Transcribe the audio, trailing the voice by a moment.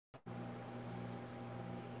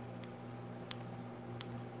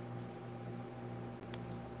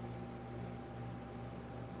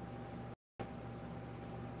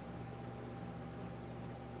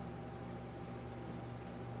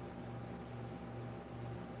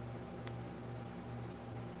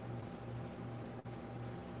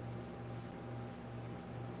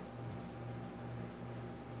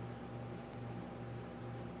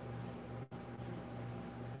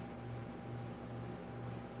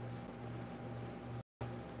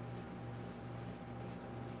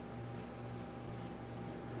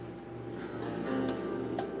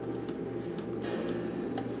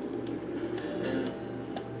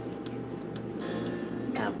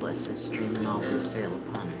blessed stream and all who sail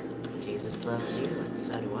upon it. Jesus loves you, and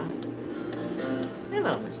so do I.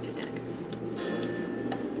 Hello, Mr. Decker.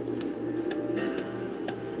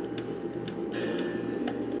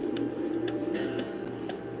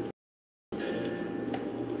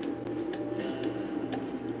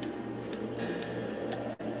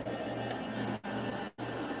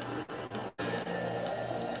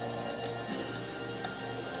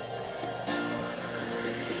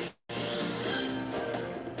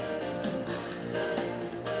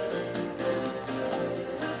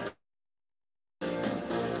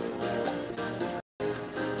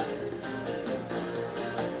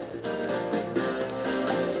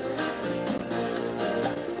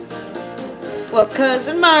 Well,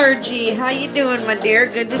 Cousin Margie, how you doing, my dear?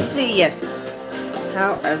 Good to see you.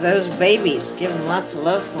 How are those babies? Give them lots of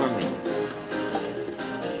love for me.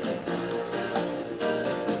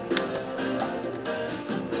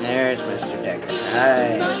 There's Mr. Decker.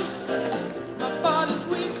 Hi.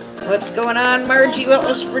 What's going on, Margie? What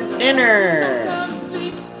was for dinner?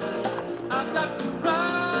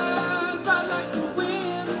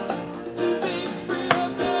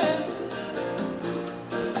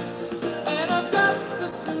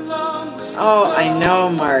 Oh, I know,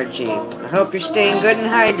 Margie. I hope you're staying good and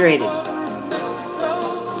hydrated.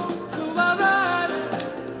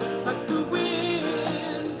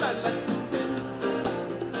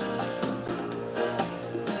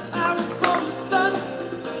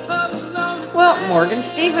 Well, Morgan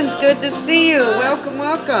Stevens, good to see you. Welcome,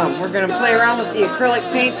 welcome. We're going to play around with the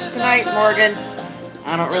acrylic paints tonight, Morgan.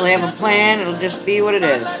 I don't really have a plan. It'll just be what it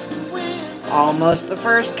is. Almost the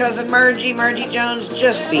first, Cousin Margie. Margie Jones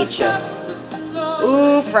just beat you.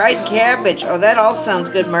 Ooh, fried cabbage. Oh, that all sounds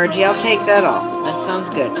good, Margie. I'll take that all. That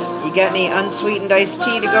sounds good. You got any unsweetened iced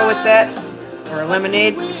tea to go with that? Or a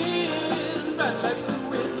lemonade?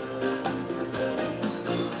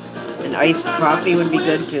 An iced coffee would be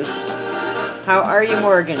good, too. How are you,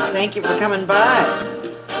 Morgan? Thank you for coming by.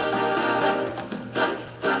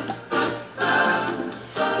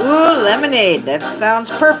 Ooh, lemonade. That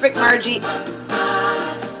sounds perfect, Margie.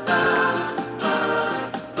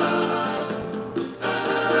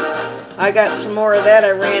 I got some more of that.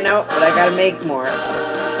 I ran out, but I gotta make more.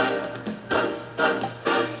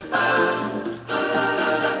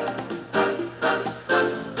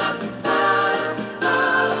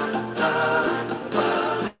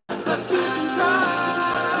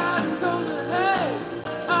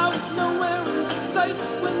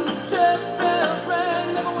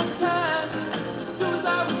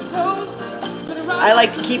 I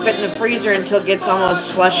like to keep it in the freezer until it gets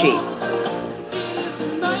almost slushy.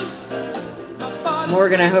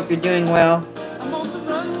 Morgan, I hope you're doing well.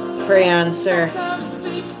 Pray on, sir.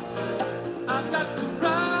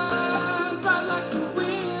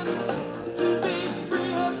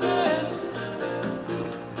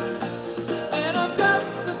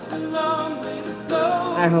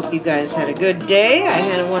 I hope you guys had a good day. I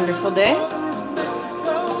had a wonderful day.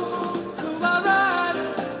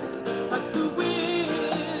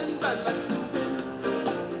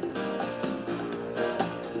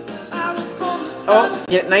 Oh,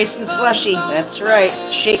 get nice and slushy. That's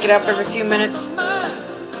right. Shake it up every few minutes.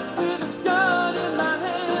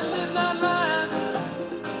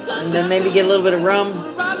 And then maybe get a little bit of rum.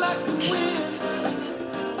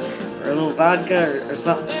 Or a little vodka or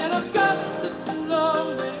something.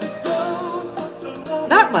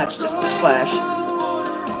 Not much, just a splash.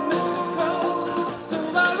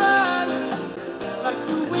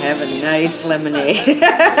 And have a nice lemonade.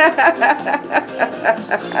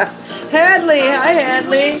 Hadley, hi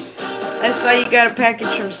Hadley. I saw you got a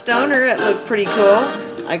package from Stoner. It looked pretty cool.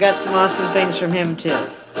 I got some awesome things from him too.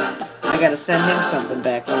 I gotta send him something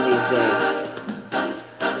back one of these days.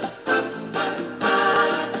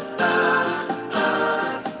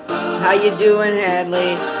 How you doing,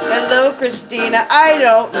 Hadley? Hello, Christina. I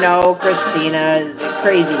don't know, Christina.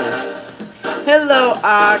 Craziness. Hello,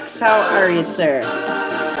 Ox. How are you, sir?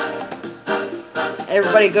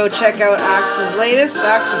 Everybody go check out Ox's latest.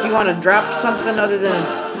 Ox, if you want to drop something other than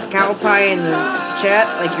a cow pie in the chat,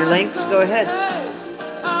 like your links, go ahead.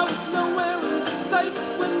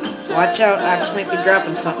 Watch out, Ox might be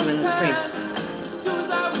dropping something in the stream.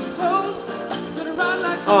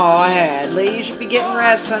 Oh, Hadley, you should be getting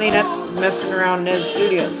rest, honey, not messing around in the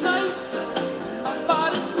studios.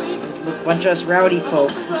 A bunch of us rowdy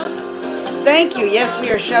folk. Thank you. Yes, we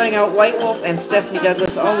are shouting out White Wolf and Stephanie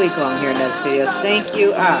Douglas all week long here in Ned Studios. Thank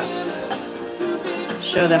you, Ox.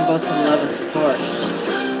 Show them both some love and support.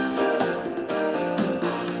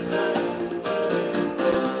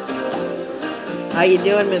 How you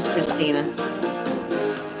doing, Miss Christina?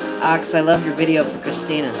 Ox, I loved your video for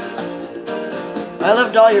Christina. I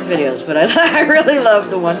loved all your videos, but I really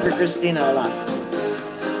loved the one for Christina a lot.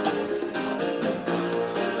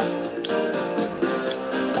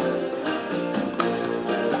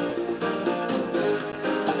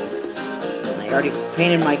 I already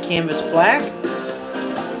painted my canvas black.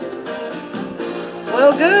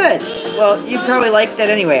 Well, good. Well, you probably liked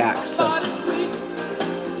that anyway, Ox. So.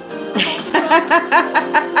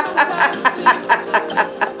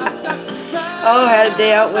 Oh, had a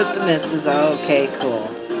day out with the missus. Okay, cool.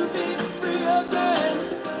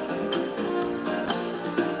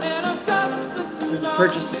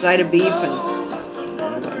 Purchased a side of beef and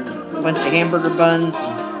a bunch of hamburger buns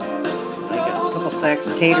and like a couple sacks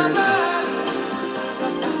of taters.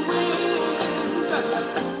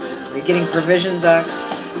 Are you getting provisions, Ox?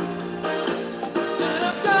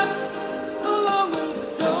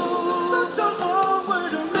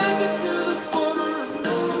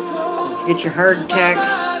 Get your hardtack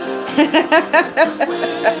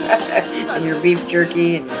and your beef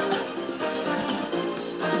jerky.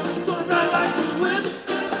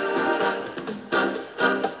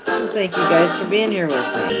 And thank you guys for being here with me.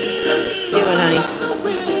 How you doing, honey?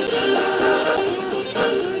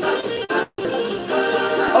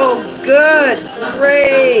 Oh, good.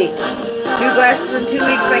 Great. New glasses in 2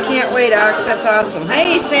 weeks. I can't wait, Ox. That's awesome.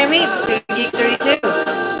 Hey, Sammy. It's Student Geek 32.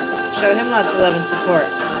 Show him lots of love and support.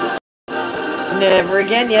 Never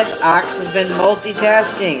again. Yes, Ox has been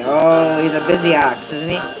multitasking. Oh, he's a busy Ox, isn't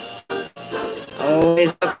he?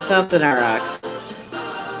 Always up to something, our Ox.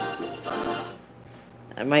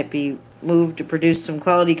 I might be moved to produce some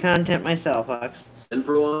quality content myself, Ox.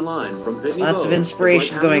 Online from Pitney Lots of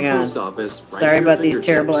inspiration going on. Sorry about these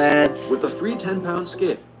terrible ads. With a free 10-pound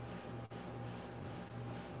skip.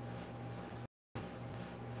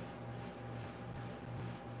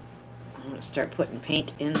 I'm going to start putting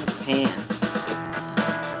paint in the pan.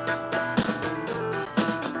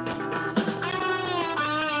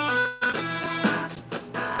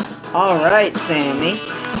 All right, Sammy.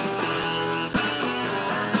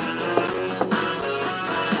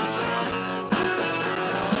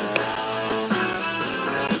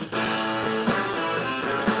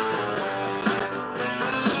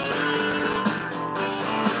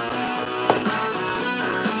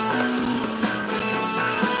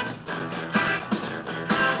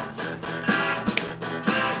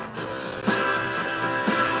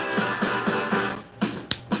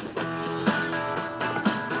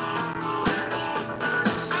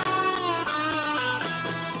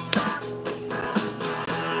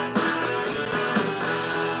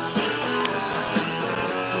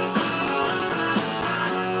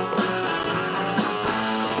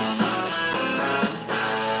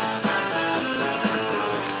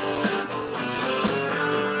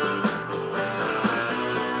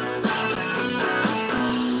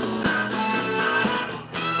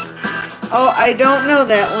 Oh, I don't know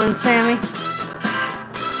that one, Sammy.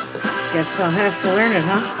 Guess I'll have to learn it,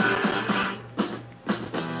 huh?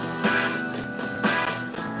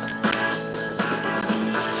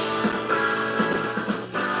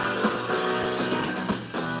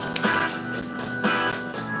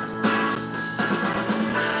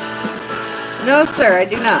 No, sir, I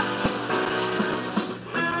do not.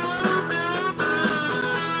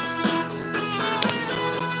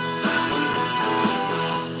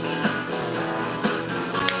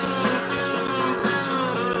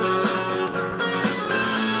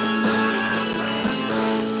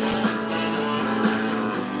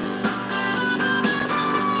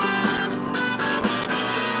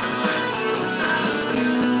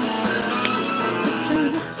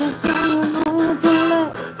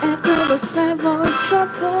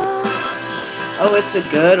 Oh, it's a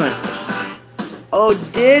good one. Oh,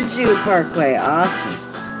 did you, Parkway? Awesome.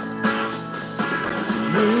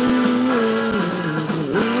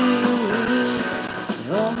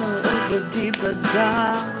 Deeper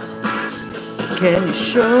down. Can you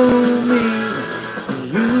show me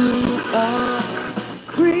you are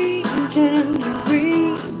green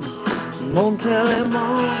tangerine? Won't tell him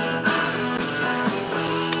all.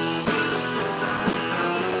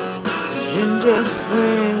 Ginger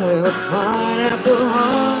sling with a pineapple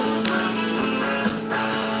heart.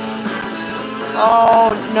 Oh,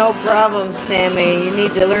 no problem, Sammy. You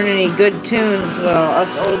need to learn any good tunes. Well,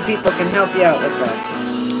 us old people can help you out with that.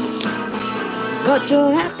 But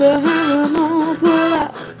you'll have to have them all pull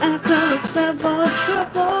out after the seven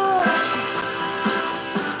truffle.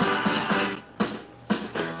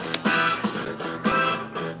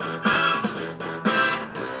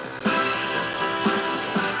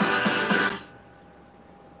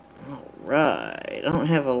 Alright, I don't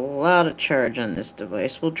have a lot of charge on this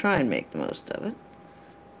device. We'll try and make the most of it.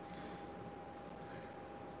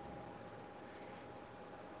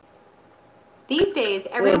 These days,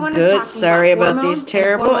 everyone Good. is talking Sorry about about these hormones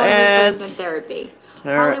terrible and hormone ads. replacement therapy.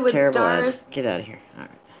 Terrible stars. ads. Get out of here. All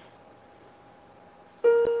right.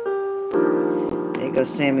 There you go,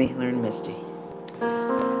 Sammy. Learn Misty.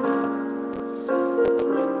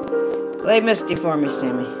 Play Misty for me,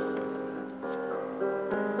 Sammy.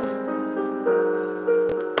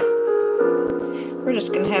 We're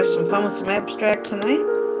just going to have some fun with some abstract tonight.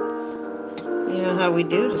 You know how we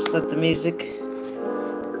do. Just let the music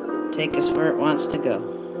take us where it wants to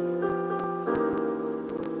go.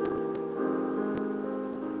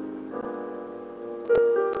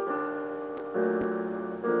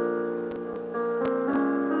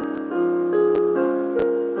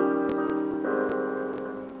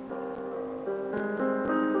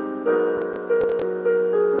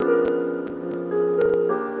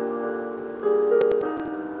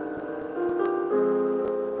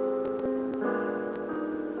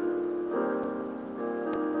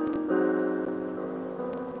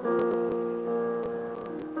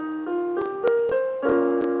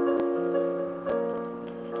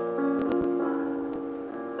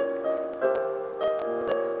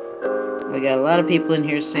 We got a lot of people in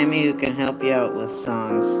here, Sammy, who can help you out with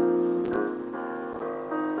songs.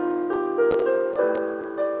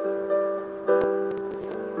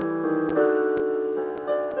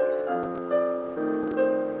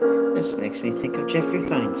 This makes me think of Jeffrey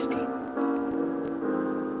Feinstein.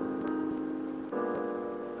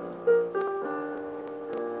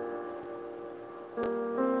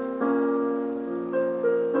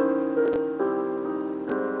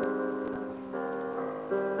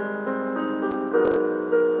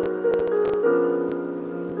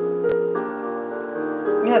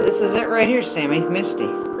 Yeah, this is it right here, Sammy. Misty.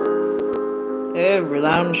 Every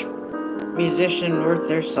lounge musician worth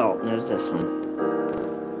their salt knows this one.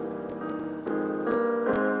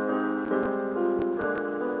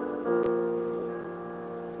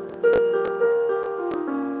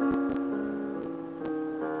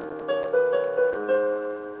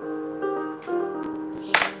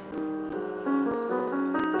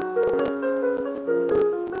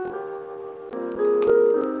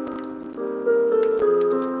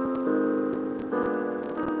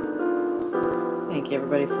 Thank you,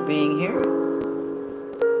 everybody, for being here.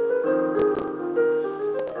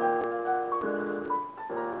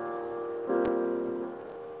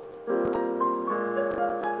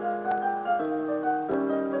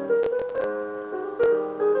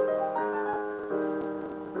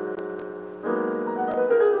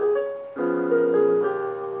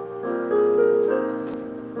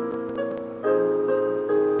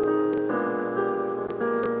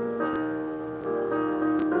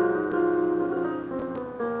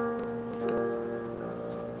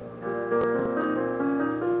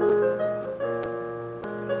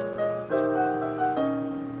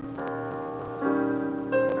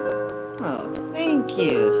 Oh, thank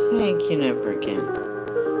you. Thank you, never again.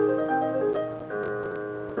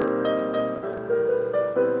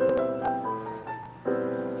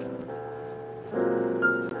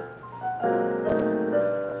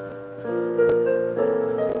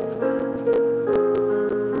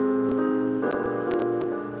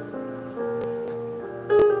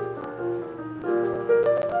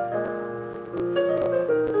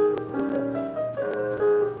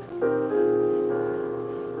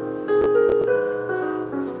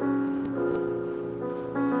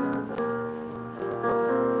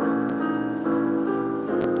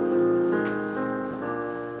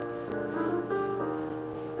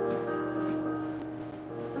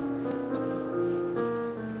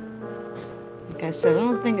 Like I said, I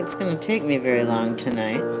don't think it's going to take me very long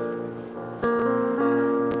tonight.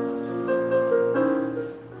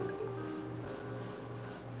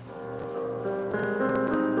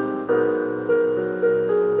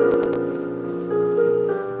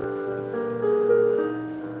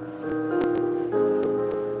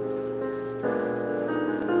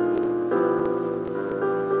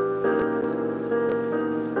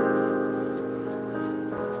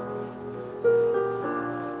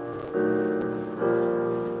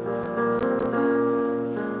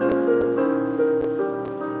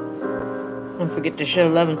 Don't forget to show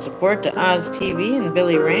love and support to Oz TV and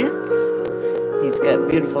Billy Rants. He's got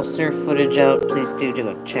beautiful surf footage out. Please do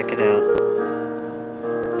check it out.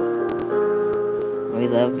 We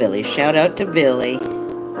love Billy. Shout out to Billy.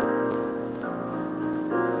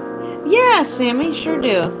 Yeah, Sammy, sure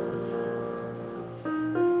do.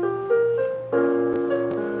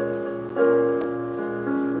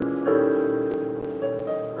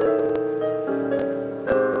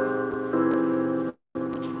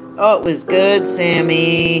 Oh, it was good,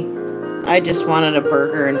 Sammy. I just wanted a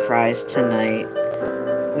burger and fries tonight.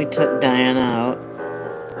 We took Diana out.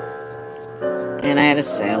 And I had a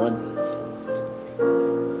salad.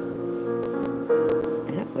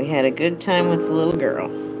 Yeah, we had a good time with the little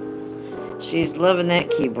girl. She's loving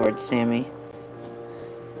that keyboard, Sammy.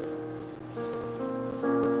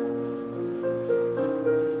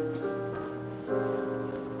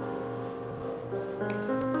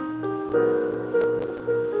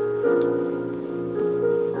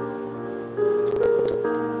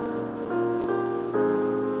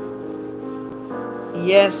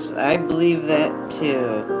 Yes, I believe that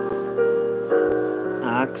too.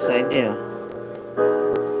 Ox, I do.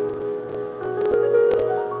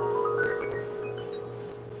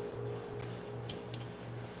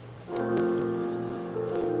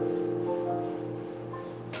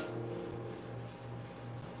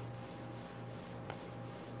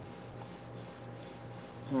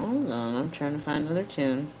 Hold on, I'm trying to find another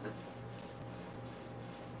tune.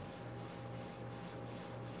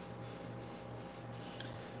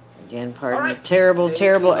 Again, pardon the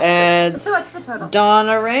terrible ads. So what's the total?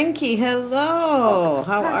 Donna Renke, hello.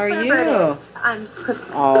 How are you?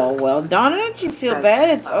 Oh, well, Donna, don't you feel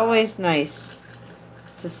bad? It's always nice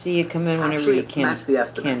to see you come in whenever you can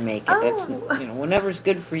make it. That's, you know, whenever's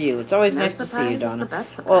good for you. It's always nice to see you, Donna.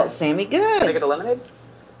 Well, Sammy, good. Can I get a lemonade?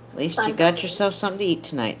 At least you got yourself something to eat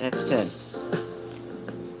tonight. That's good.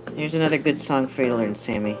 Here's another good song for you to learn,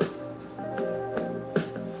 Sammy.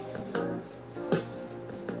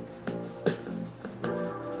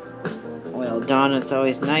 Well, Donna, it's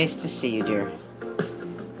always nice to see you, dear.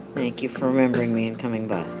 Thank you for remembering me and coming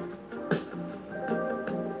by.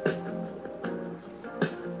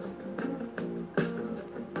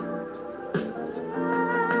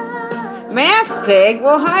 Math Pig?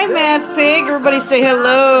 Well, hi, Math Pig. Everybody say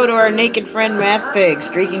hello to our naked friend, Math Pig,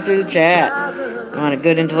 streaking through the chat. I want a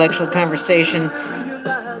good intellectual conversation,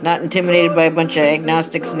 not intimidated by a bunch of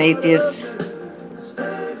agnostics and atheists.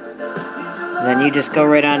 Then you just go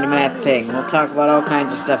right on to Math Pig. We'll talk about all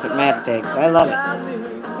kinds of stuff at Math Pigs. I love it.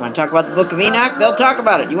 You want to talk about the Book of Enoch? They'll talk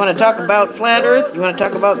about it. You want to talk about flat Earth? You want to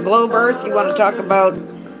talk about globe Earth? You want to talk about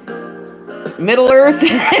Middle Earth?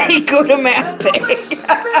 You go to Math Pig.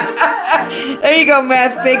 There you go,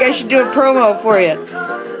 Math Pig. I should do a promo for you.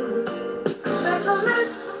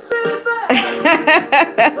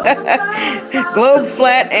 Globe,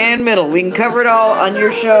 flat, and middle. We can cover it all on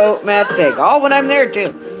your show, Math Pig. All when I'm there,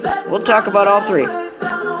 too. We'll talk about all three.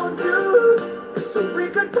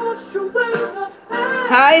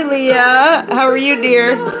 Hi, Leah. How are you,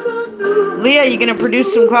 dear? Leah, you going to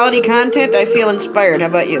produce some quality content? I feel inspired. How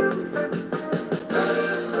about you?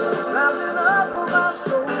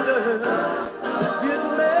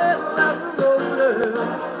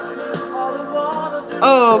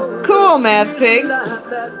 Oh, cool, Math Pig.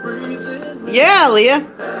 Yeah, Leah.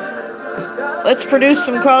 Let's produce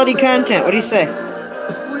some quality content. What do you say?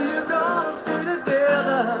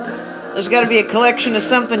 There's got to be a collection of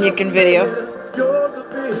something you can video.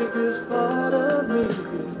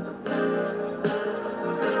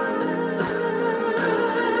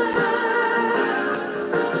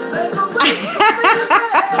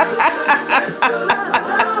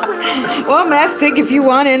 Well, Math Pig, if you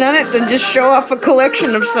want in on it, then just show off a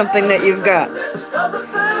collection of something that you've got.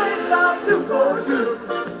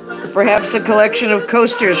 Perhaps a collection of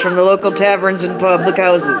coasters from the local taverns and public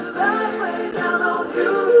houses.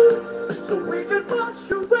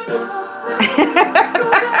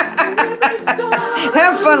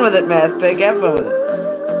 Have fun with it, Math Pig. Have fun with it.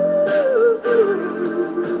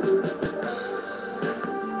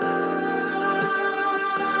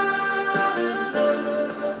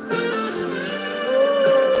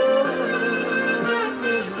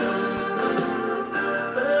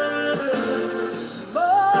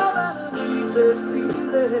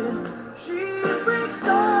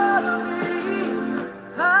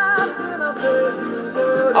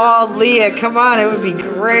 Oh, Leah, come on, it would be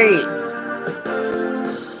great.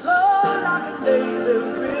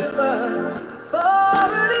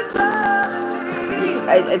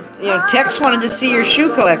 You know, Tex wanted to see your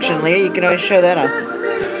shoe collection, Leah. You can always show that on.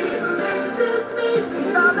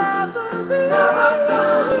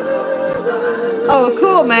 Oh,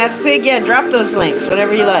 cool, Math Pig. Yeah, drop those links,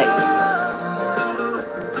 whatever you like.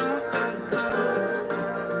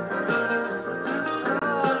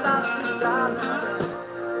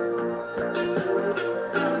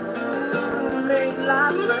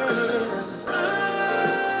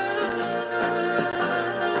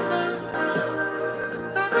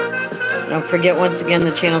 Don't forget, once again,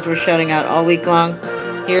 the channels we're shouting out all week long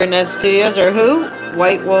here in the studios are who?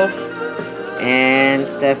 White Wolf and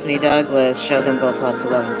Stephanie Douglas. Show them both lots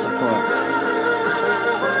of love and support.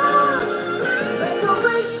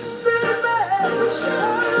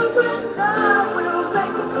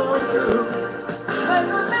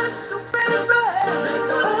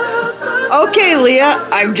 Okay, Leah.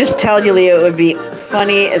 I'm just telling you, Leah, it would be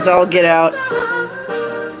funny as all get out.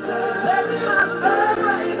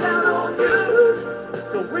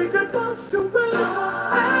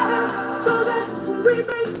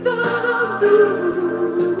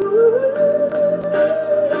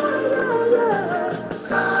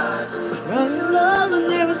 Running love and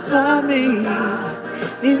never saw me.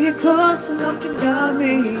 Leave you close enough to guide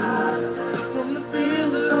me. From the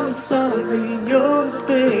feeling inside me, you're the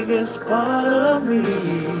biggest part of me.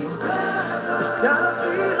 Got a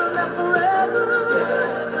feeling that forever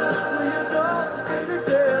we're gonna stay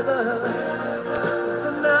together.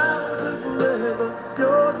 From now to forever,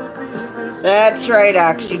 you're the biggest. That's right,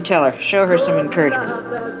 Ox. You tell her. Show her some encouragement.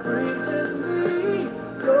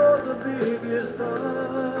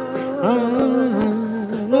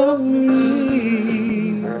 Of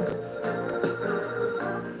me.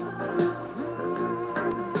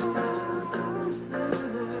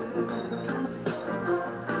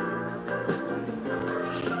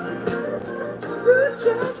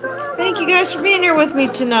 Thank you guys for being here with me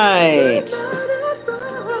tonight.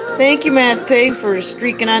 Thank you, Math Pig, for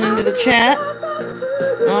streaking on into the chat.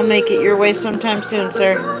 I'll make it your way sometime soon,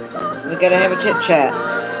 sir. We gotta have a chit chat.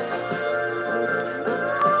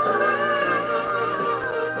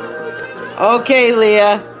 Okay,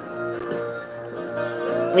 Leah.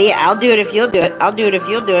 Leah, I'll do it if you'll do it. I'll do it if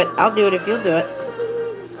you'll do it. I'll do it if you'll do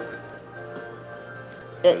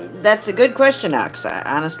it. That's a good question, Ox.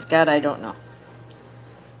 Honest to God, I don't know.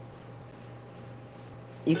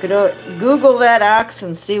 You could Google that, Ox,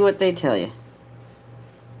 and see what they tell you.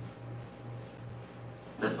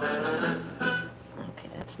 Okay,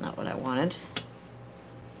 that's not what I wanted.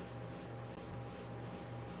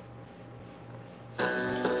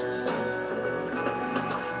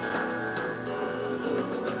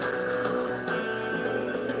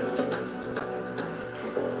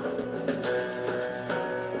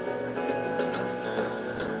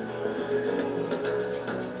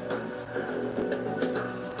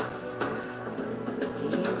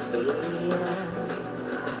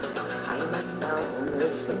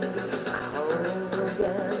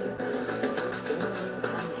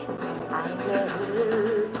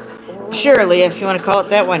 Surely, if you want to call it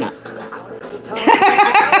that, why not?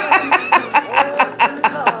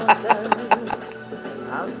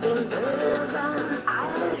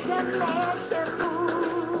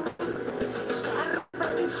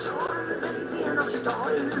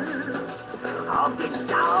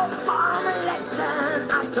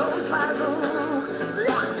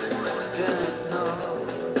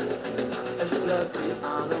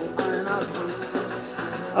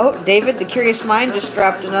 Oh, David, the Curious Mind just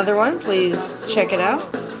dropped another one. Please check it out.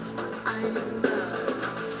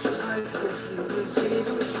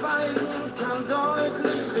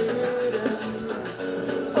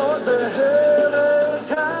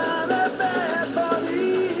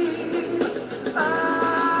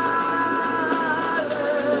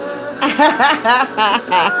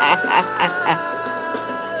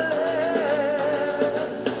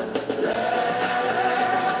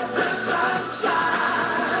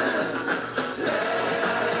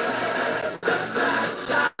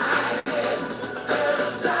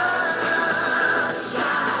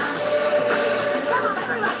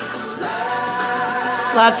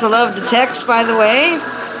 Lots of love to Tex, by the way.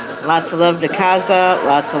 Lots of love to Kaza.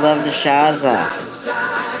 Lots of love to Shaza.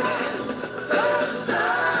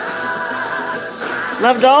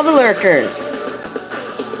 Love to all the lurkers.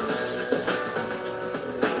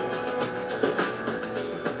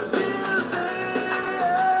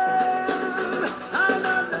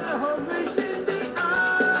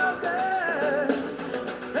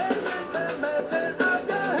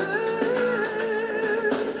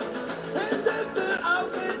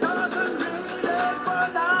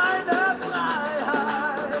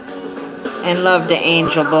 And love to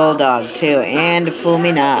Angel Bulldog, too. And to Fool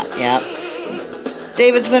Me Not, yep.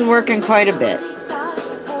 David's been working quite a bit.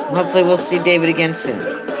 Hopefully we'll see David again soon.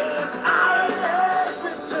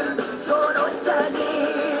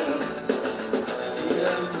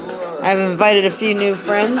 I've invited a few new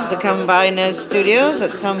friends to come by Nez Studios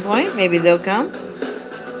at some point. Maybe they'll come.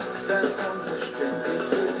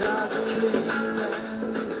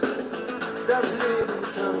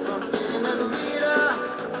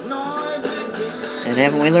 And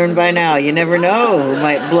haven't we learned by now, you never know who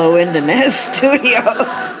might blow into Nez Studios.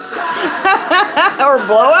 Or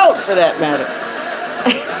blow out, for that matter.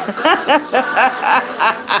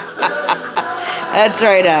 That's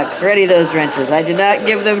right, Ox. Ready those wrenches. I did not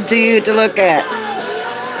give them to you to look at.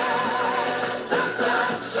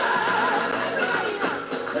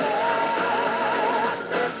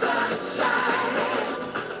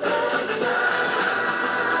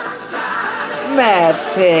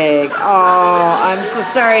 Math Pig. Oh, I'm so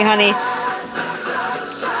sorry, honey.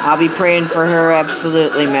 I'll be praying for her,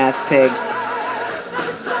 absolutely, Math Pig.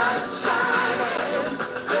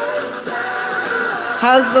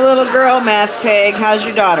 How's the little girl, Math Pig? How's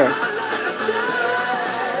your daughter?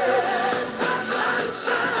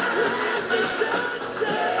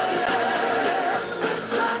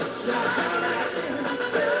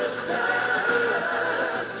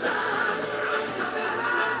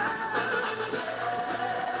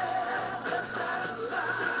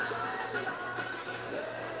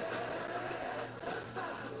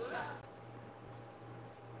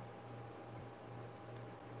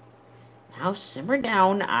 Now simmer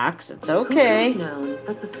down, Ox. It's okay. Who could have known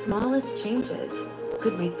that the smallest changes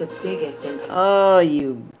could make the biggest impact?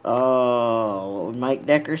 What would Mike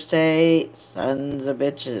Decker say? Sons of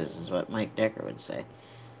bitches is what Mike Decker would say.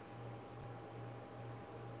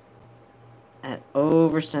 That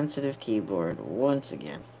oversensitive keyboard once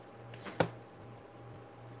again.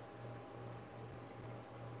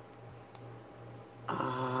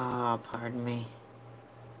 Ah, pardon me.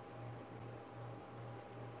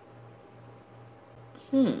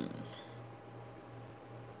 Ooh,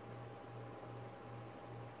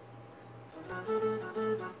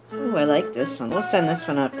 I like this one. We'll send this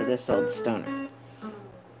one out to this old stoner.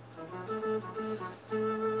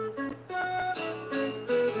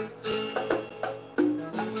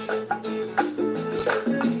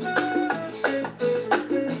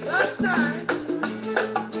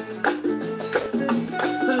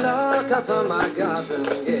 The lock up on my garden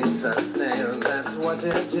gate's a snail, that's what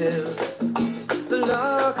it is. The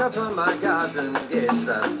lock up on my garden gate's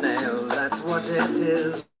a snail, that's what it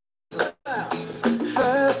is.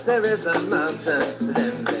 First there is a mountain,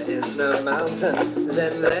 then there is no mountain,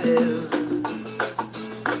 then there is.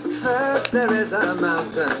 First there is a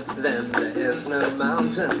mountain, then there is no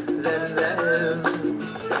mountain, then there is.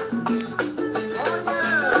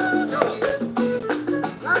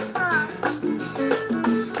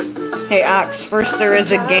 Hey, Ox, first there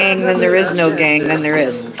is a gang, then there is no gang, then there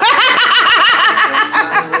is.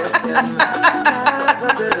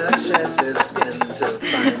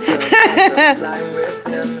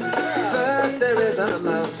 First there is a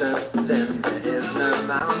mountain, then there is no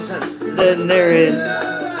mountain, Then there is.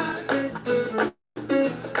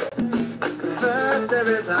 First there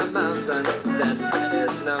is a mountain, then there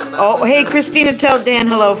is no mountain. Oh, hey, Christina, tell Dan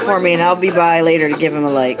hello for me, and I'll be by later to give him a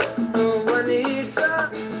like. Oh,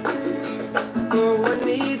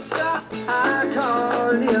 Juanita, I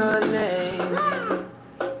call your name.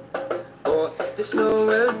 Oh, the snow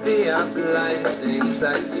will be a blinding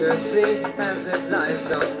sight to see as it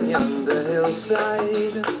lies on yonder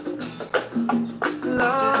hillside.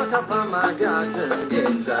 Lock up on my garden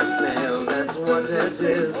gates a snail, that's what it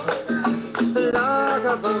is. Lock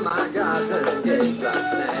up on my garden gates a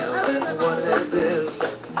snail, that's what it is.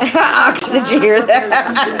 Ox, did you hear that?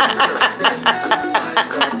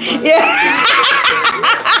 Yeah.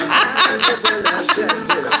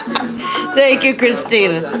 Thank you,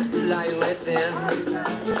 Christina.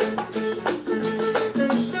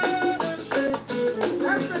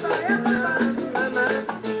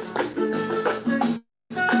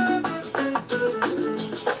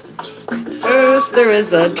 First there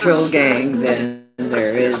is a troll gang, then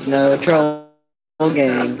there is no troll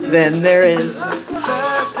gang, then there is.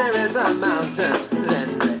 First there is a mountain,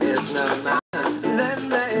 then there is no mountain, then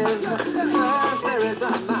there is. First there is a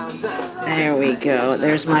mountain. There we go.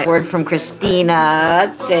 There's my word from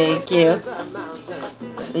Christina. Thank you.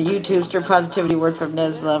 The YouTubester positivity word from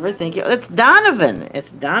Nez Lover. Thank you. It's Donovan.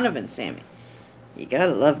 It's Donovan, Sammy. You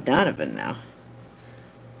gotta love Donovan now.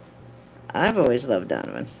 I've always loved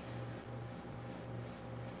Donovan.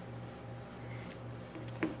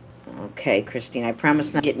 Okay, Christina, I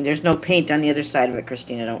promise not getting. There's no paint on the other side of it,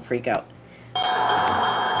 Christina. Don't freak out.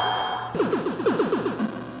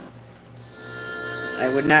 I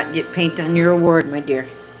would not get paint on your award, my dear.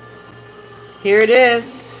 Here it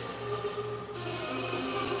is.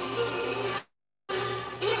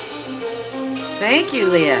 Thank you,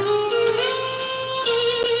 Leah.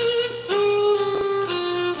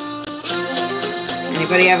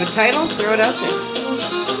 Anybody have a title? Throw it out there.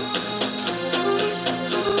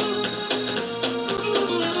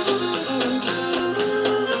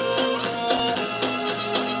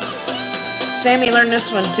 Sammy learned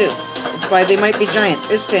this one too. It's by They Might Be Giants.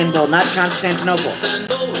 Istanbul, not Constantinople.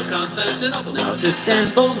 Istanbul was Constantinople. Now it's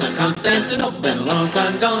Istanbul, not Constantinople. Been a long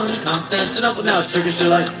time gone. Constantinople, now it's Turkish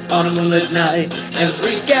delight on a moonlit night.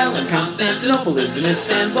 Every gal in Constantinople lives in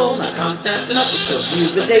Istanbul, not Constantinople. She'll view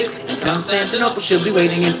the date in Constantinople. She'll be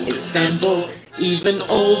waiting in Istanbul. Even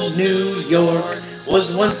old New York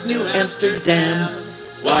was once New Amsterdam.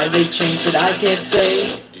 Why they changed it, I can't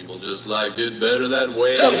say. People just liked it better that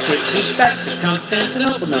way. So take me back to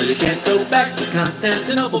Constantinople. No, you can't go back to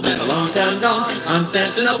Constantinople. Been a long time gone.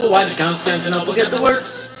 Constantinople, why did Constantinople get the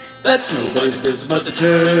works? That's nobody's business but the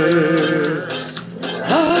Turks.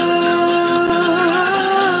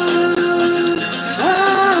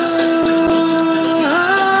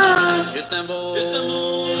 Istanbul.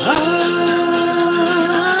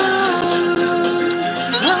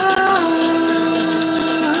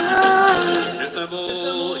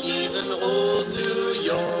 Istanbul, even old New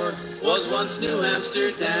York was once New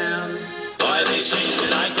Amsterdam. Why they changed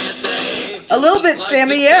it, I can't say. A little bit,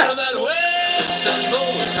 Sammy, yeah.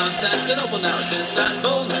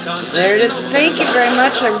 There it is. Thank you very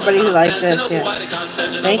much, everybody who liked this. Yeah.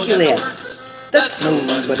 Thank you, Leah. That's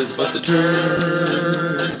nobody's but the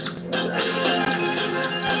Turks.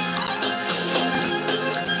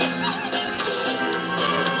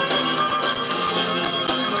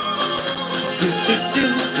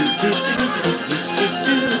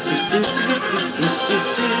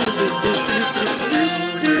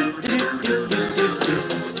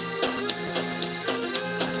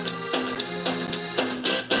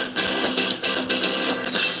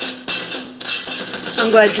 I'm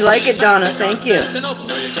glad you like it, Donna. Thank you. No,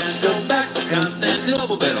 you can't go back to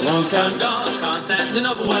Constantinople. Been a long time gone.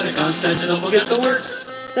 Constantinople, why did Constantinople get the works?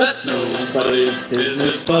 That's nobody's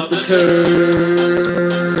business but the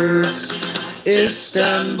Turks.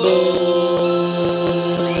 Istanbul.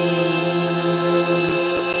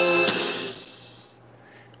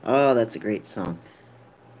 Oh, that's a great song.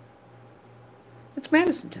 It's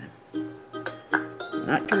Madison time.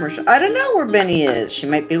 Not commercial. I don't know where Benny is. She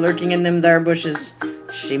might be lurking in them there bushes.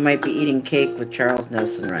 She might be eating cake with Charles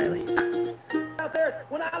Nelson Riley. Out there,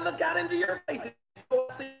 when I look out into your face, I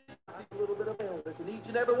see a little bit of Elvis in each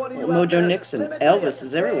and every one of you. Mojo Nixon. Elvis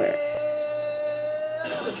is everywhere.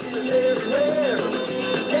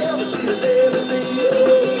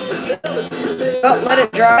 Oh, let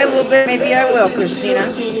it dry a little bit. Maybe I will,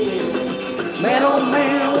 Christina. Man, oh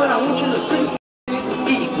man, what I want you to see.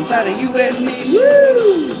 He's inside of you and me.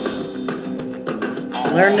 Woo!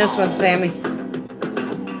 Learn this one, Sammy.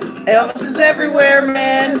 Elvis is everywhere,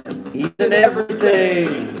 man. He's in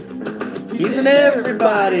everything. He's in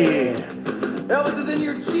everybody. Elvis is in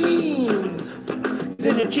your jeans. He's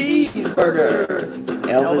in your cheeseburgers.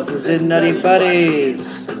 Elvis is in Nutty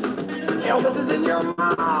Buddies. Elvis is in your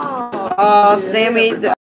mouth. Oh, Sammy,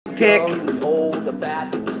 the pick. The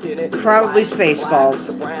fat, the skinny, Probably the Spaceballs.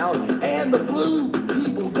 The brown, and the blue.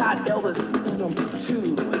 People got Elvis in them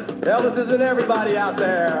too. Elvis is in everybody out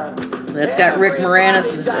there. That's got Rick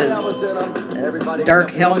Moranis as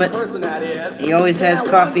dark helmet. He always has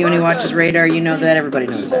coffee when he watches Radar. You know that. Everybody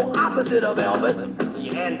knows that. Opposite of Elvis,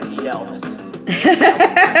 the anti-Elvis.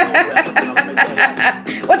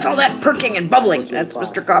 What's all that perking and bubbling? That's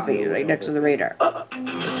Mr. Coffee right next to the Radar.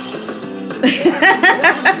 He's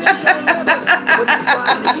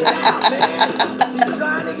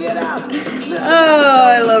trying to get out. Oh,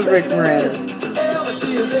 I love Rick Moranis. Elvis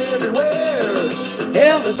is everywhere.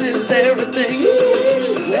 Elvis is everything.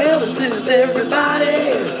 Elvis is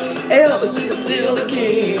everybody. Elvis is still the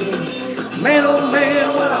king. Man, oh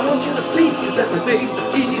man, what I want you to see is everything.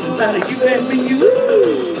 He's inside of you and me.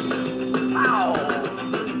 Woo! Wow.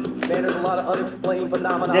 Man, there's a lot of unexplained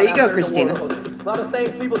phenomena. There you go, out there in the Christina. world. A lot of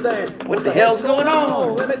things people say. What the hell's going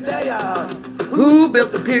on? Let me tell ya. Who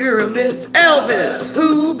built the pyramids? Elvis.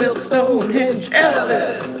 Who built Stonehenge?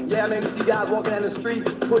 Elvis. Yeah, man, you see guys walking down the street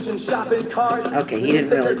pushing shopping carts. Okay, he didn't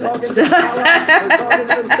really They're talking put to stuff. they're talking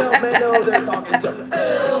to themselves, man. No, they're talking to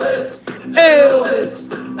Elvis. Elvis.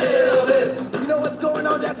 Elvis. You know what's going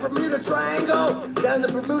on that Bermuda Triangle? Down in the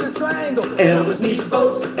Bermuda Triangle. Elvis needs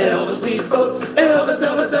boats. Elvis needs boats. Elvis,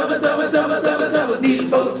 Elvis, Elvis, Elvis, Elvis, Elvis, Elvis needs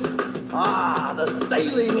boats. Ah, the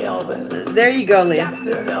sailing Elvis. There you go, Leah.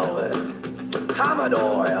 Captain Elvis.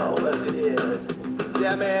 Commodore Elvis it is.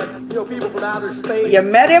 Yeah, man. You know, people from outer space. You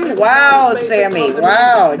met him? Wow, Sammy.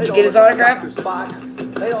 Wow. Did you get his autograph?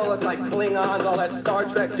 They all look like Klingons, all that Star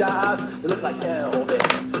Trek jive. They look like Elvis.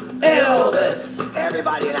 Elvis.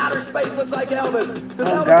 Everybody in outer space looks like Elvis.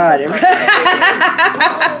 Oh, God.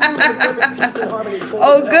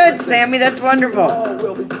 Oh, good, Sammy. That's wonderful. All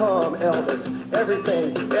will become Elvis.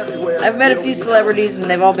 Everything, everywhere. I've met a few celebrities, and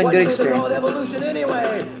they've all been good What do you call experiences. evolution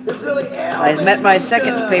anyway? It's was really Elvis. I've met my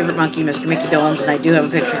second favorite monkey, Mr. Mickey Dolenz, and I do have a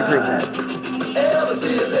picture to prove that. Elvis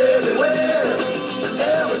is everywhere.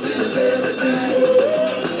 Elvis is everything.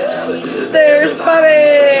 Elvis is There's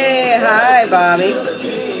Bobby! Hi, Bobby.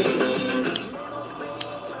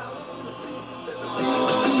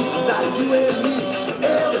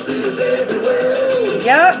 Elvis is everywhere.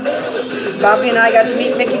 Yep. Bobby and I got to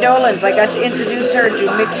meet Mickey Dolenz. I got to introduce her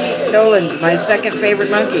to Mickey Dolenz, my second favorite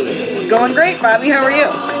monkey. It's going great, Bobby. How are you?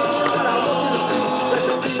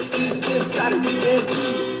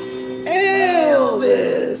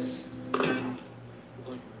 Elvis.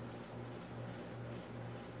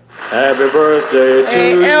 Happy birthday to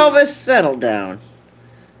Hey, you. Elvis, settle down.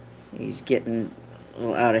 He's getting a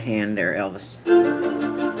little out of hand there, Elvis.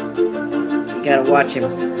 You gotta watch him.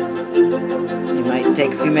 He might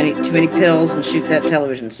take too many pills and shoot that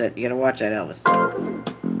television set. You gotta watch that, Elvis.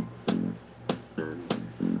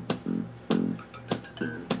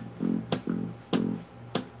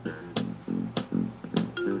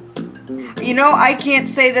 You know, I can't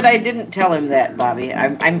say that I didn't tell him that, Bobby.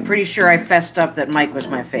 I'm pretty sure I fessed up that Mike was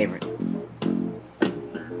my favorite.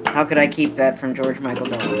 How could I keep that from George Michael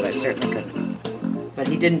Dolenz? I certainly couldn't. But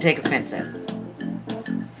he didn't take offense at it.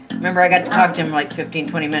 Remember, I got to talk to him like 15,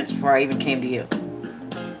 20 minutes before I even came to you.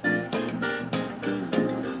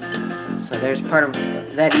 So there's part of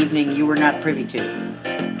that evening you were not privy to.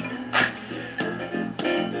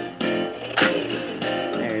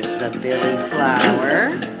 There's the Billy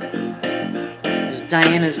flower. There's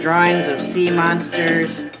Diana's drawings of sea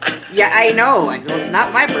monsters. Yeah, I know. Well, it's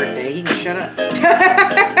not my birthday. He can shut up.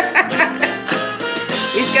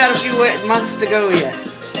 He's got a few months to go yet.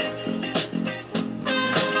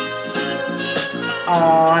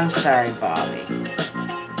 Oh, I'm sorry, Bobby.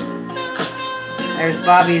 There's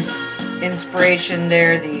Bobby's inspiration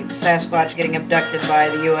there, the Sasquatch getting abducted by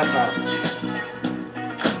the UFO.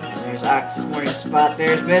 There's Ox's morning spot.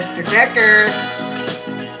 There's Mr. Decker.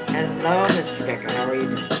 Hello, Mr. Decker. How are you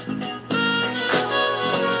doing?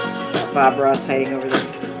 Got Bob Ross hiding over there.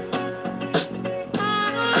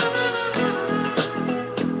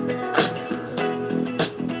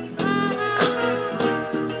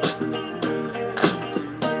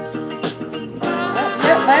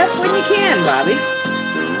 Laugh when you can, Bobby.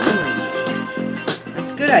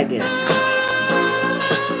 That's a good idea.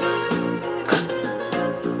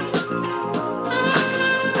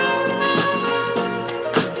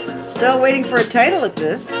 Still waiting for a title at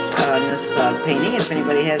this painting. If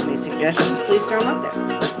anybody has any suggestions, please throw them up there.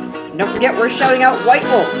 And don't forget, we're shouting out White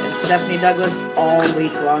Wolf and Stephanie Douglas all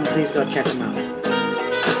week long. Please go check them out.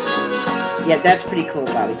 Yeah, that's pretty cool,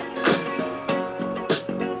 Bobby.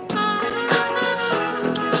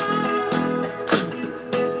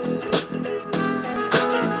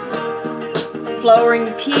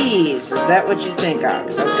 Flowering peas. Is that what you think,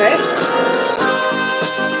 Ox? Okay.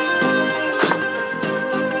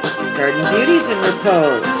 Garden Beauties in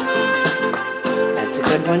Repose. That's a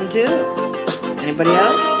good one, too. Anybody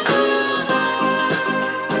else?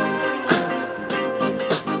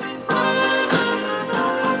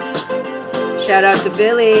 Shout out to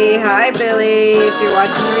Billy. Hi, Billy. If you're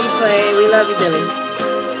watching the replay, we love you, Billy.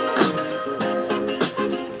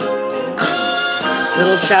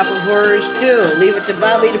 Little Shop of Horrors, too. Leave it to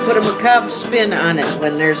Bobby to put a macabre spin on it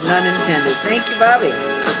when there's none intended. Thank you, Bobby.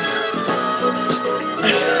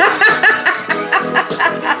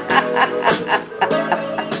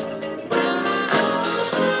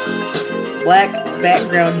 Black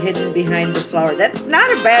background hidden behind the flower. That's not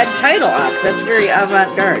a bad title, Ox. That's very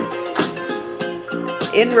avant-garde.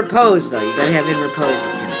 In Repose, though. You gotta have In Repose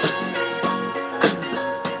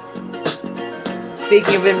in.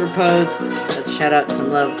 Speaking of In Repose, let's shout out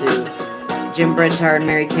some love to Jim Brentar and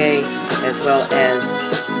Mary Kay, as well as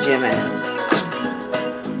Jim Adams.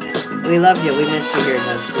 We love you. We miss you here in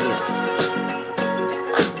those studios.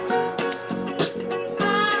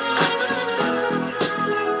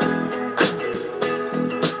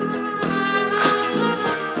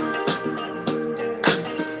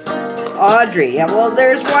 Audrey. Yeah, well,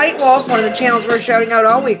 there's White Wolf, one of the channels we're shouting out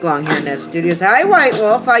all week long here in Nest Studios. Hi, White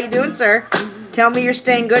Wolf. How you doing, sir? Tell me you're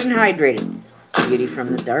staying good and hydrated. Beauty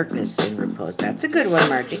from the Darkness in Repose. That's a good one,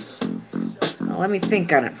 Margie. Well, let me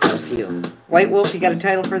think on it for a few. White Wolf, you got a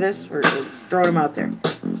title for this? We're throwing them out there.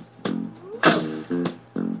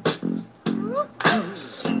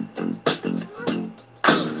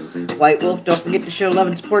 White Wolf, don't forget to show love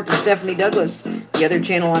and support to Stephanie Douglas, the other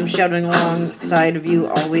channel I'm shouting alongside of you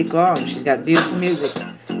all week long. She's got beautiful music.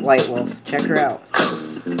 White Wolf, check her out.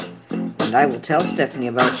 And I will tell Stephanie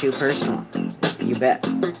about you personally. You bet.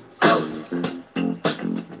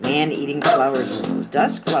 Man eating flowers in Repose.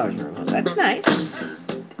 Dusk flowers in Repose. That's nice.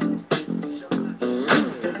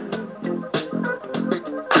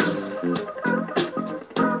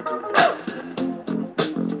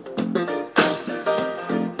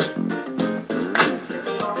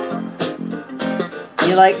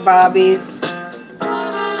 You like Bobby's?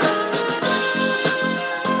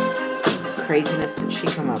 Craziness did she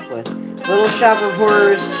come up with? Little Shop of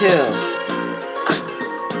Horrors 2.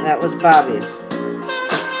 That was Bobby's.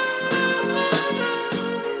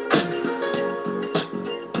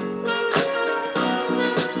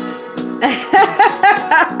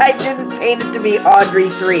 I didn't paint it to be Audrey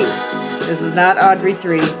 3. This is not Audrey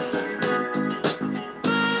 3.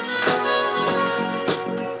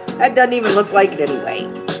 That doesn't even look like it anyway.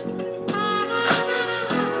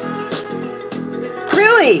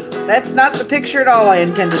 Really? That's not the picture at all I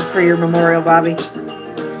intended for your memorial, Bobby.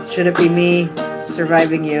 Should it be me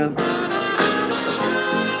surviving you?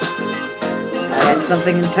 I had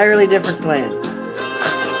something entirely different planned.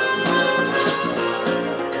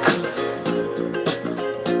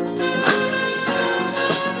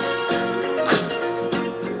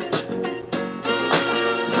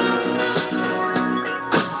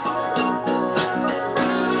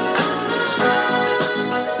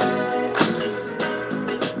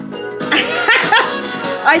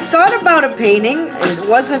 I thought about a painting. It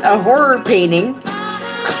wasn't a horror painting.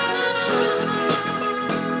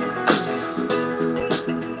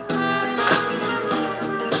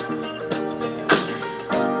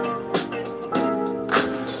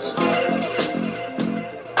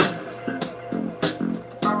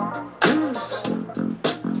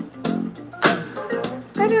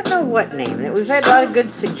 I don't know what name. We've had a lot of good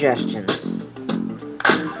suggestions.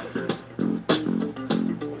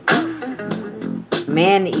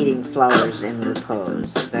 Man-eating flowers in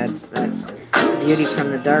repose. That's Beauty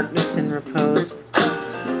from the Darkness in repose.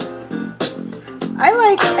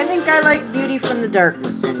 I think I like Beauty from the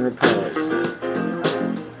Darkness in repose.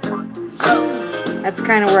 That's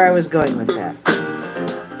kind of where I was going with that.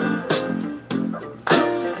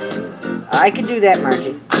 I could do that,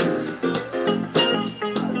 Margie.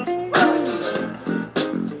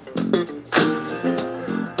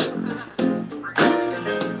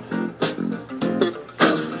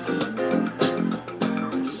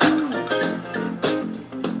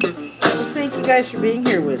 Guys for being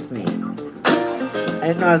here with me. I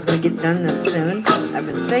didn't know I was going to get done this soon. I've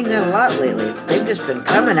been saying that a lot lately. They've just been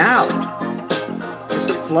coming out.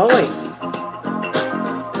 Just flowing.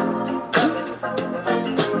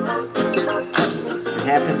 It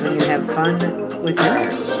happens when you have fun with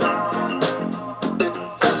art.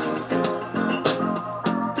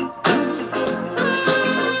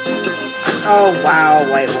 Oh wow,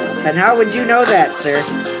 White Wolf. And how would you know that, sir?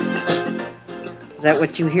 Is that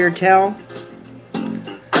what you hear tell?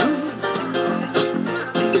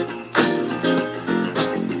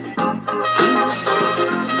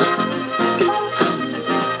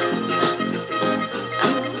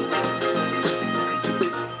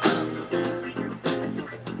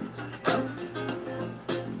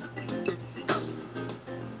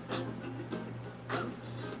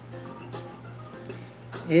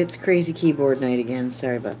 It's crazy keyboard night again.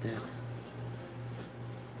 Sorry about that.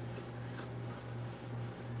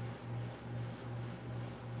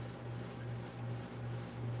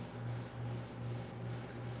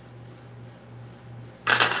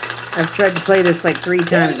 I've tried to play this like 3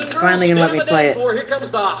 times. It's finally going to let me play it. Here comes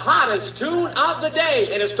the hottest tune of the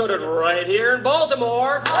day, and it started right here in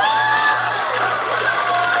Baltimore.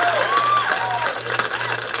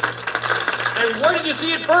 And where did you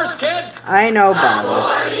see it first, kids? I know, Bob.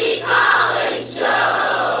 Morning College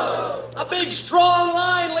Show! A big, strong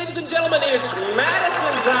line, ladies and gentlemen. It's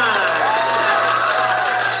Madison time.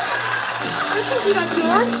 I can do that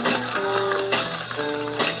dance.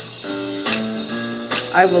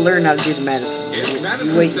 I will learn how to do the Madison. It's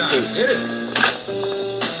Madison Wait time. to see. Hit it.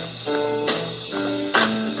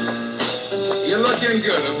 You're looking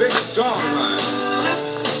good. A big, strong line.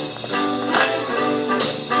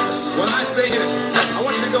 When I say hit it, I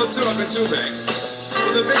want you to go 2 up and 2 back.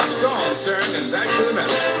 With a big, strong turn and back to the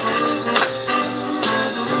Madison.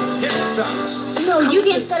 Hit the top. No, you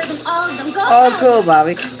dance better than all of them. Go. Oh, cool,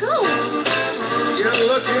 Bobby. Go. You're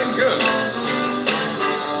looking good.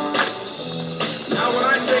 Now when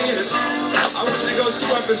I say hit it, I want you to go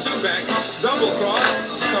 2 up and 2 back, double cross,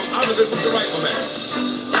 come out of it with the right momentum.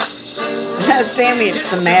 Sammy, it's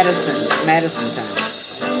the Madison. It's Madison time.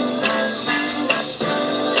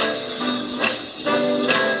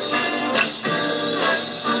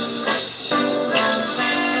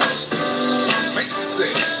 Let's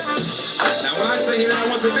see. Now when I say hit it, I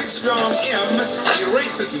want the big strong M,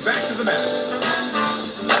 erase it and back to the Madison.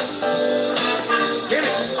 Hit it.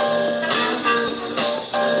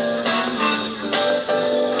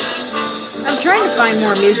 I'm trying to find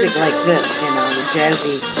more music like this, you know, the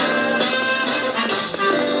jazzy.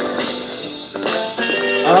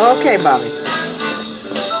 Okay, Bobby.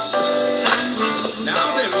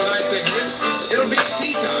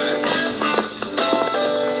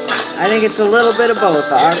 think it's a little bit of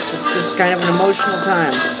both, Ox. It's just kind of an emotional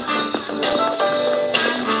time.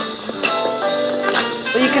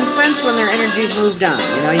 But you can sense when their energy's moved on.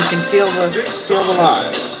 You know, you can feel the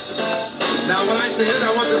loss. Now, when I say it,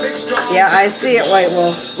 I want the big strong. Yeah, I see it, White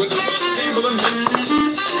Wolf.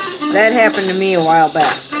 That happened to me a while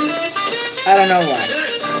back. I don't know why.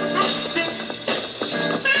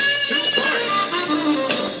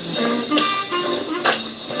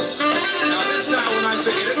 Now, this time when I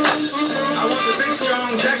say it, I want the big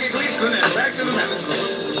strong Jackie Gleason and back to the medicine.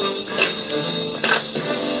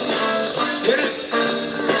 Hit it.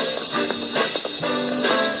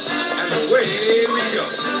 And away we go.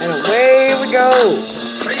 And away we go.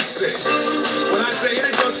 Race it. When I say hit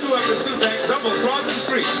it, go 2 up and 2 back, double cross and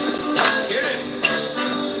freeze. Hit it.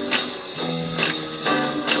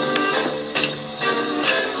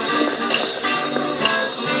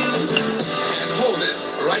 And hold it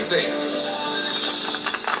right there.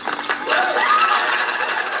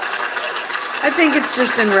 I think it's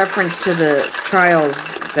just in reference to the trials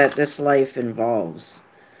that this life involves.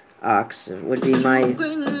 Ox would be my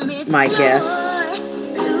guess.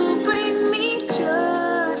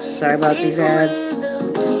 Sorry about these ads.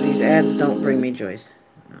 These ads don't bring me joy.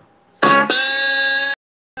 No.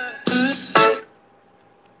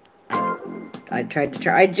 I tried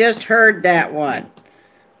to I just heard that one.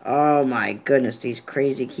 Oh my goodness, these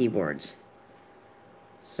crazy keyboards.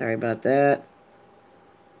 Sorry about that.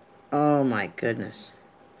 Oh my goodness.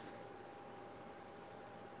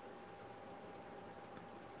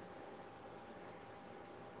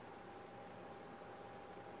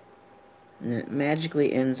 And it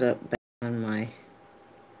magically ends up back on my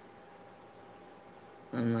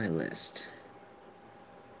list.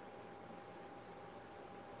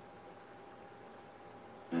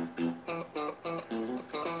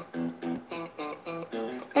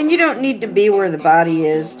 And you don't need to be where the body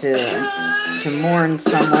is to mourn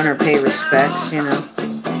someone or pay respects, you know.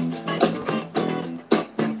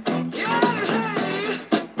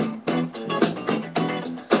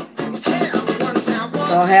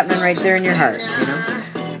 It's all happening right there in your heart, you know.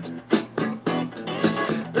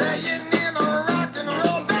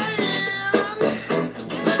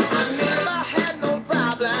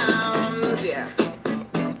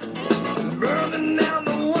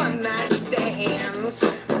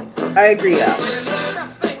 I agree, it's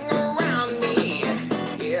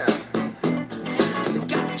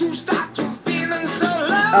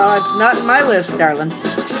not in my list, darling.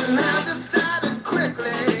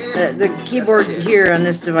 The keyboard here on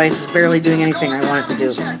this device is barely doing anything I want it to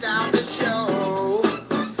do.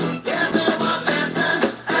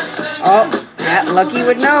 Oh, that Lucky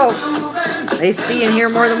would know. They see and hear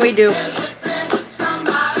more than we do.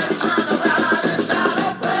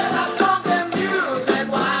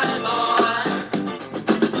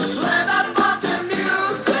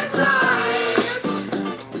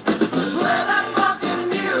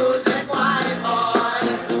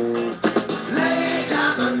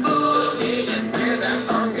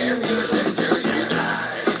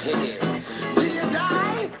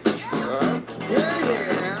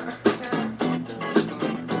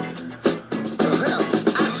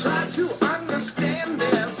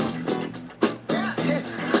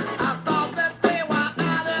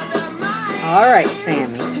 All right,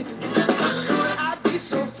 Sammy.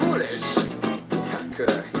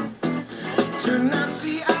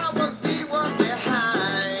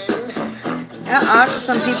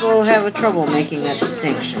 Some people have trouble making that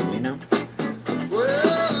distinction, you know.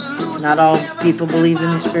 Not all people believe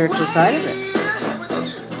in the spiritual side of it.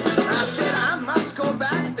 I said I must go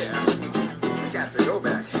back there. I got to go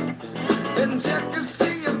back and check to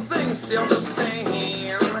see if things still the same.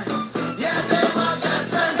 Yeah, they were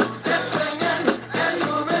dancing and singing and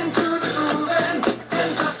moving to the grooving.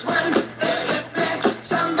 And just when they hit me,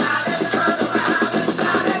 somebody turned around and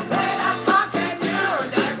shouted, "Play that funky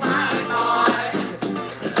music, white boy.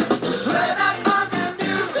 Play that funky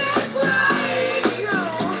music, right, you.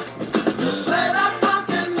 Play that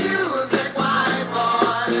funky music, white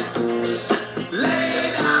boy.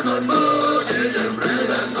 Lay down the boogie and play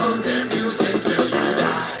that funky music till you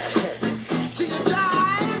die." Till you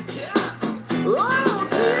die, yeah. Oh,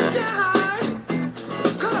 till you die.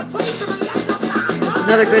 Gonna play some of that. It's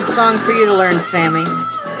another good song for you to learn, Sammy.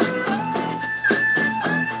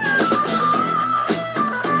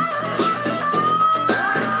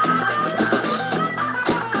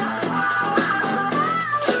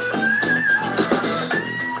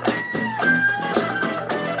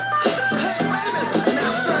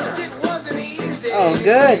 Oh,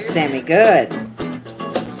 good, Sammy, good.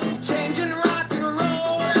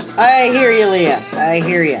 I hear you, Leah. I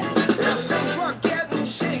hear you. Things were getting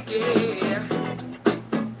shaky.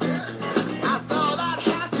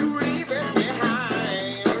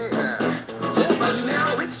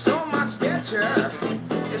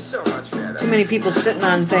 many people sitting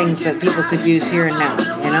on things that people could use here and now,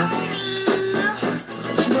 you know?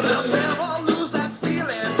 But I'll never lose that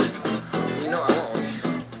feeling. You know I won't.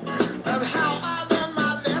 Of how I learned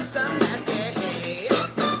my lesson that day.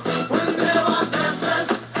 When there was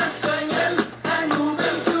dancing and singing and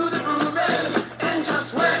moving to the grooving. And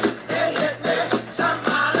just when it hit me,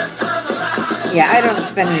 somebody turned around. Yeah, I don't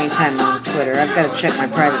spend any time on Twitter. I've got to check my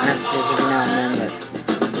private messages every now and then, but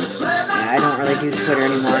yeah, I don't really do Twitter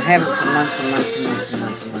anymore. I haven't for months and months and months and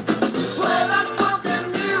months and months. Play that funky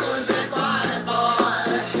music, boy,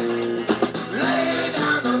 boy. Lay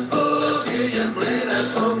down the boogie and play that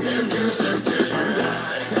funky music till you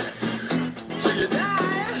die. Till you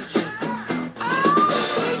die. Oh,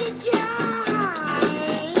 till you die.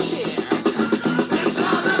 It's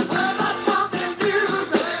all that play that funky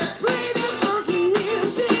music. Play that funky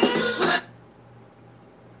music.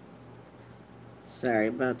 Sorry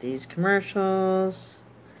about these commercials.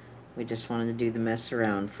 We just wanted to do the mess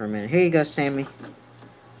around for a minute. Here you go, Sammy.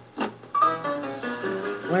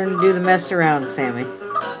 Learn to do the mess around, Sammy.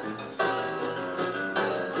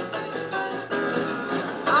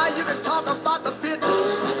 You can talk about the pit,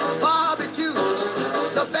 barbecue,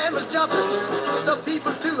 the band was jumping, the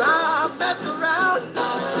people too. I mess around.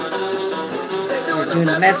 We're doing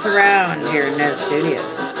the mess around here in the studio.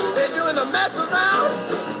 They're doing the mess around.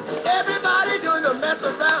 Everybody doing the mess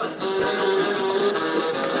around.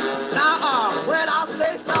 Now, when I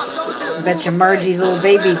say stop, don't you? I bet you Margie's little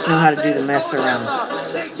babies know how to do the mess around.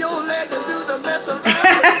 Shake your leg and do the mess around.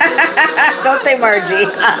 Don't they, Margie?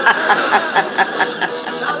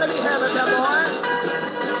 Now let me have it, that boy.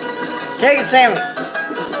 Take it, Sammy.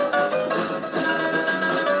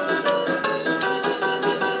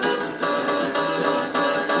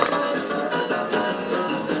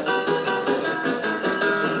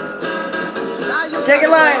 Now you Take it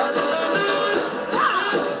live.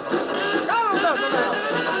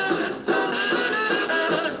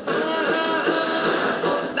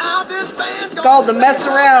 It's called the mess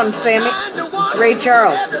around, Sammy. It's Ray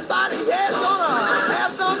Charles. It's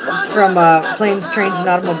from Planes, Trains, and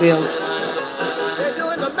Automobiles. They're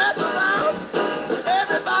doing the mess around.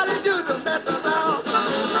 Everybody do the mess around.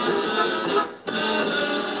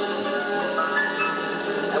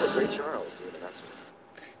 That was Ray Charles doing the mess around.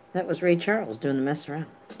 That was Ray Charles doing the mess around.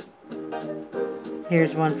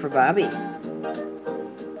 Here's one for Bobby.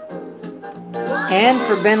 And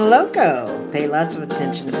for Ben Loco. Pay lots of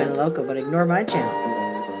attention to Ben Loco, but ignore my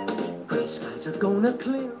channel. Gray skies are gonna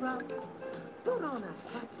clear up. Put on a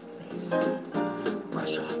happy face.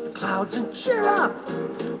 Brush off the clouds and cheer up.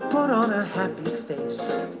 Put on a happy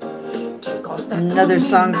face. Take off that Another gloomy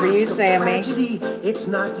song for you, mask of Sammy. tragedy. It's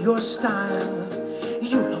not your style.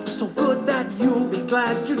 You look so good that you'll be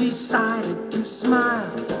glad you decided to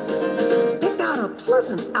smile. Pick out a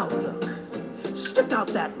pleasant outlook. Stick out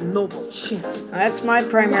that noble chin. That's my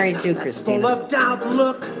primary too, Full Christina. of doubt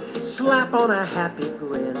look. Slap on a happy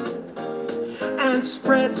grin. And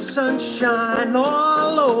spread sunshine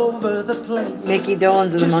all over the place. Mickey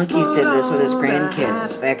Dolenz of the Just Monkees did this with his put on a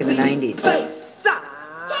grandkids back in the happy 90s. face.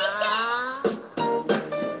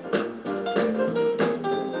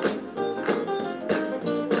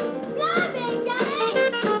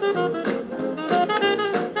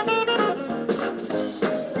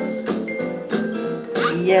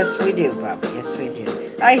 Yes, we do, Bobby. Yes, we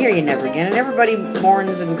do. I hear you, Never Again. And everybody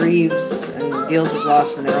mourns and grieves and deals with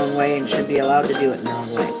loss in their own way and should be allowed to do it in their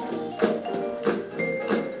own way.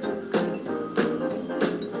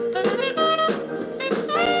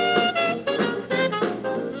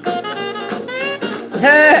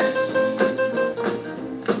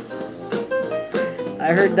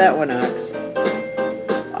 I heard that one, Ox.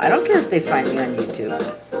 I don't care if they find me on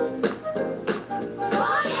YouTube.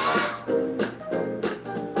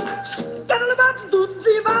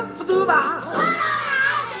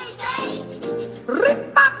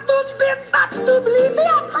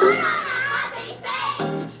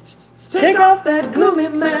 Take off that gloomy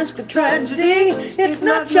mask of tragedy. It's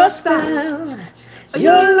not your style.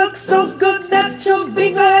 You look so good that you'll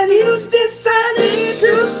be glad you decided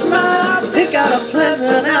to smile. Pick out a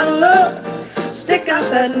pleasant outlook. Stick out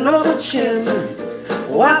that noble chin.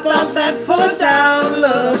 Wipe off that full of down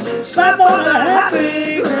look. Slap on a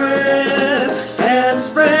happy grin. And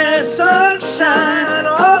spread sunshine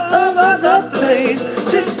all over the place.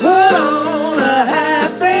 Just put on a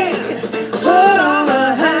happy, put on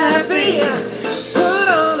a happy, put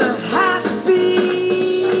on a happy.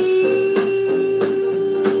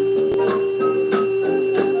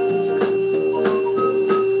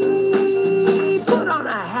 Put on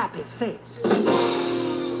a happy face.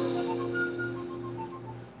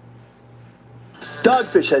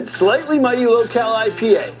 Dogfish Head Slightly Mighty Low Cal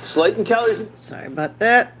IPA. Slight in calories. Sorry about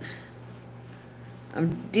that.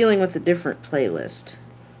 I'm dealing with a different playlist.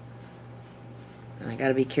 And I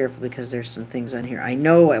gotta be careful because there's some things on here I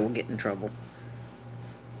know I will get in trouble.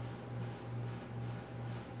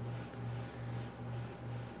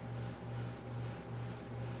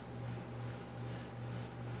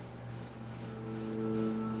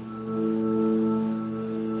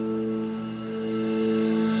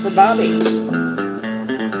 For Bobby.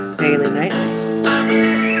 Daily Night.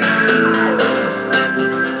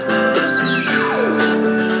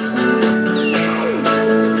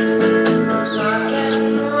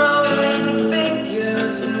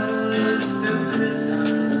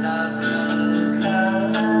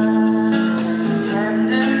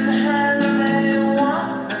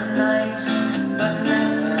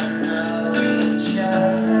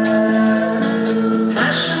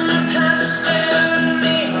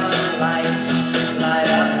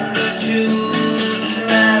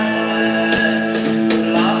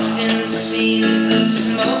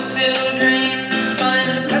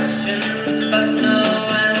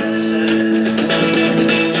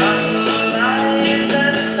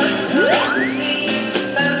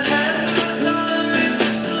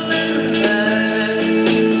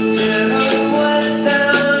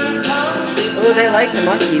 They like the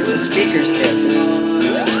monkeys, the speakers did.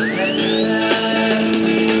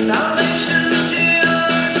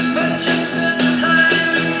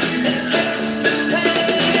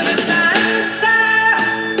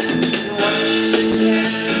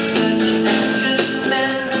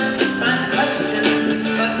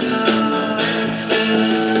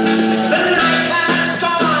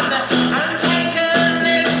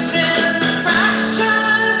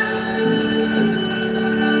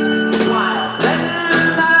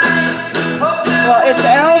 It's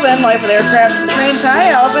Alvin, Life with Aircrafts and Trains.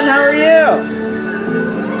 Hi, Alvin. How are you?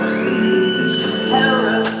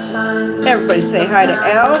 Everybody say hi to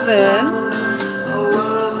Alvin.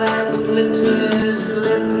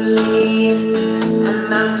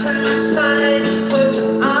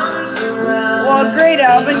 Well, great,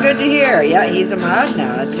 Alvin. Good to hear. Yeah, he's a mod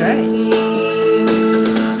now. That's right.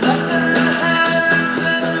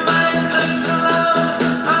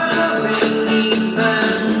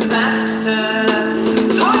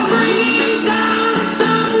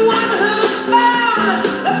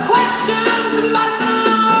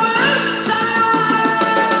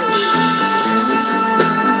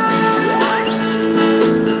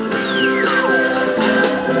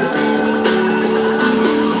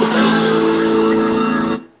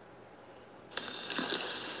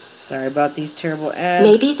 Sorry about these terrible ads.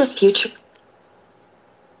 Maybe the future.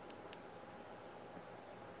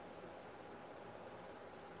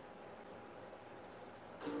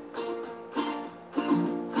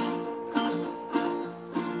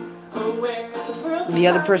 The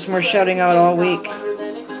other person we're shouting out all week,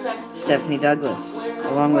 Stephanie Douglas,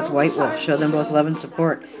 along with White Wolf. Show them both love and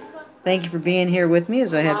support. Thank you for being here with me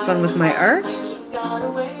as I had fun with my art.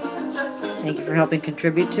 Thank you for helping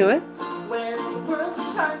contribute to it.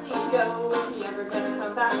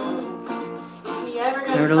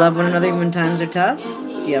 Remember to love one another even when times are tough.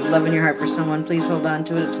 If you have love in your heart for someone, please hold on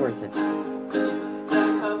to it. It's worth it.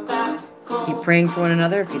 Keep praying for one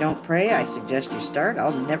another. If you don't pray, I suggest you start.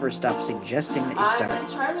 I'll never stop suggesting that you start.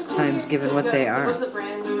 Times given what they are.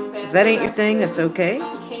 If that ain't your thing, that's okay.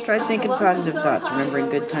 Try thinking positive thoughts, remembering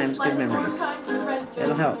good times, good memories.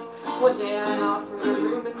 It'll help.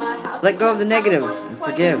 Let go of the negative and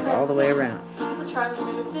forgive all the way around.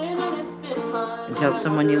 And tell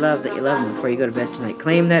someone you love that you love them before you go to bed tonight.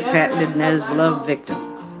 Claim that patented Nez love victim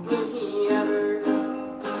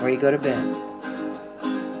before you go to bed.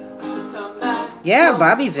 Yeah,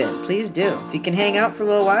 Bobby Vid, please do. If you can hang out for a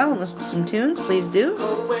little while and listen to some tunes, please do.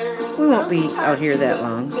 We won't be out here that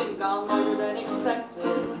long.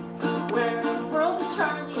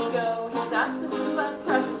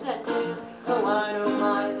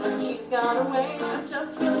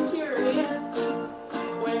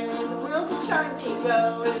 Charlie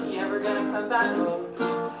go? Is he ever gonna come back home?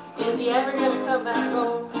 Is he ever gonna come back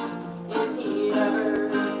home? Is he ever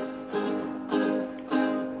gonna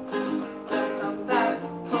come back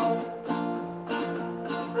home?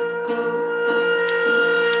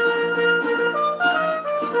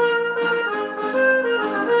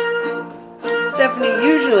 Stephanie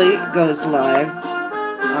usually goes live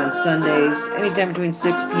on Sundays anytime between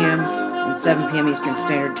 6 p.m. and 7 p.m. Eastern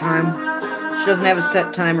Standard Time. She doesn't have a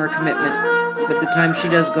set time or commitment, but the time she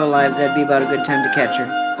does go live, that'd be about a good time to catch her.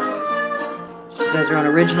 She does her own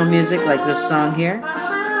original music, like this song here,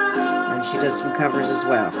 and she does some covers as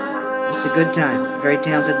well. It's a good time. Very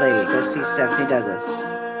talented lady. Go see Stephanie Douglas.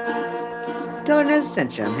 Tell her Nez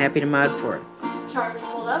sent you. I'm happy to mod for it. Charlie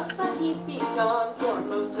told us that he'd be gone for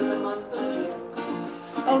most of the month of June.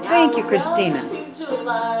 Oh, thank you, Christina.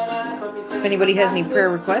 If anybody has any prayer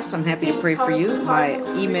requests, I'm happy to pray for you. My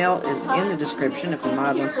email is in the description. If a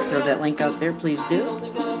mod wants to throw that link out there, please do.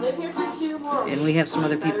 And we have some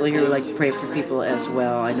other people here who like to pray for people as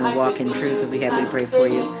well. I know Walk in Truth will be happy to pray for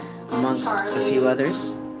you, amongst a few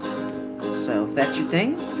others. So if that's your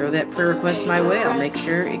thing, throw that prayer request my way. I'll make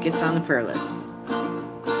sure it gets on the prayer list.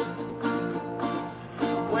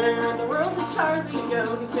 Where in the world did Charlie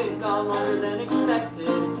go? He's been gone longer than expected.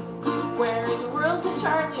 Where in the world did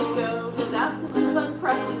Charlie go? His absence is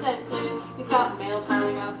unprecedented. He's got mail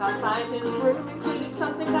piling up outside his room, including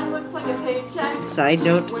something that looks like a paycheck. Side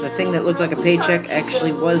note, the thing that looked like a paycheck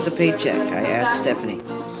actually was a paycheck. I asked Stephanie.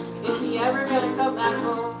 Is he ever gonna come back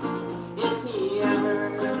home? Is he ever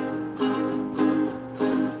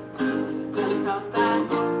gonna come back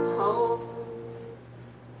home?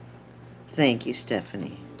 Thank you,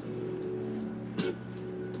 Stephanie.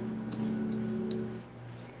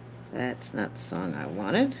 That's not the song I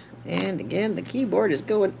wanted. And again, the keyboard is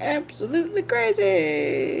going absolutely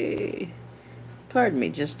crazy. Pardon me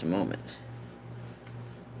just a moment.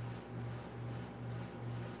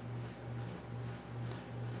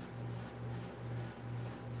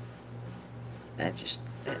 That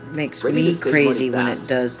makes me crazy when it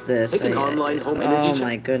does this. Oh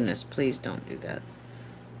my goodness, please don't do that.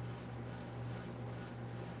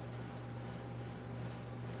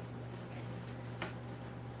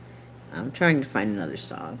 I'm trying to find another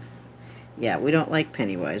song. Yeah, we don't like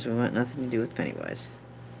Pennywise. We want nothing to do with Pennywise.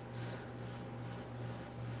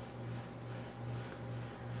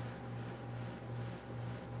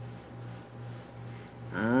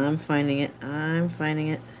 I'm finding it. I'm finding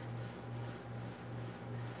it.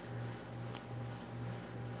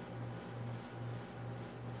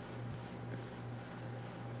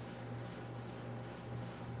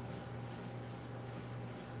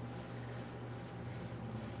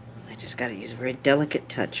 Just got to use a very delicate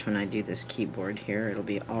touch when I do this keyboard here. It'll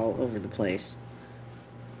be all over the place.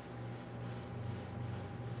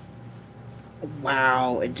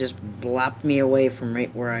 Wow, it just blopped me away from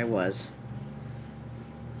right where I was.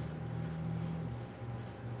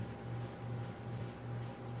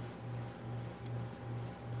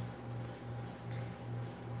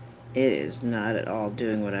 It is not at all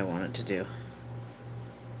doing what I want it to do.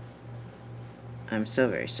 I'm so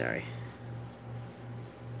very sorry.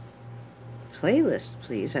 Playlist,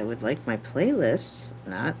 please. I would like my playlists,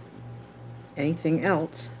 not anything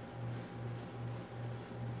else.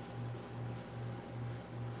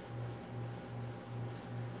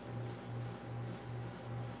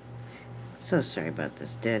 So sorry about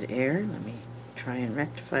this dead air. Let me try and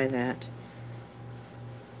rectify that.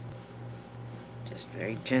 Just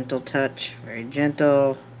very gentle touch, very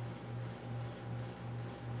gentle.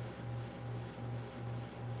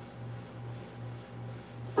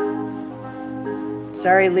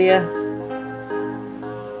 Sorry, Leah.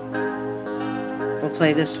 We'll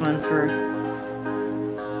play this one for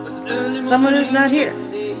someone who's not here.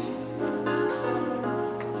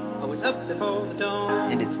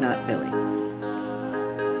 And it's not Billy.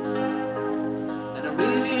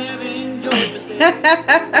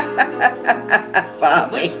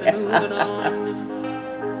 Bobby.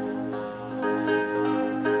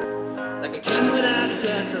 Like a king without a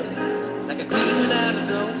castle, like a queen without a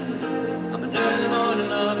throne. I'm an early morning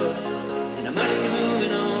lover, and I must be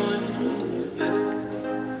moving on.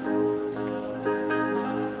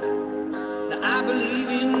 Now I believe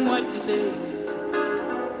in what you say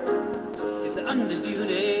is the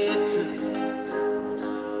undisputed truth,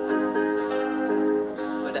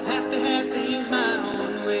 but I have to have things my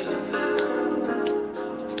own way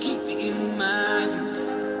to keep me in my youth.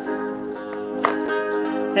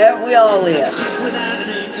 Haven't we all, Leah? Like a ship without an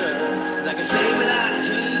anchor, like a slave without a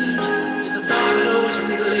chain, just a thought of those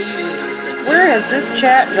sweet ladies. Where has this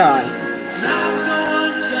chat gone?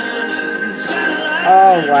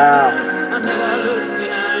 Oh, wow. Until I look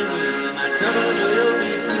behind me, my troubles will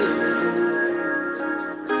be few.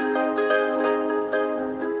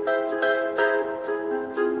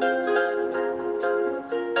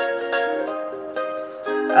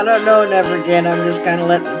 I don't know, never again. I'm just kind of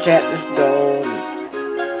letting the chat just go.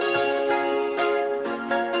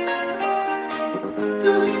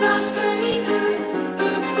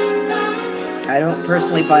 I don't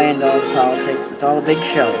personally buy into all the politics. It's all a big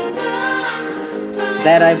show.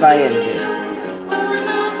 That I buy into.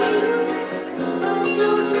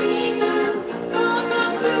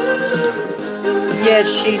 Yes,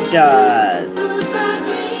 she does.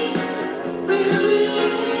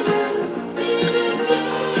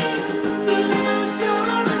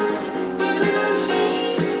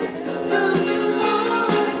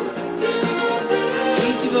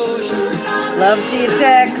 Love to you,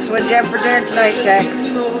 Tex. What'd you have for dinner tonight, Tex?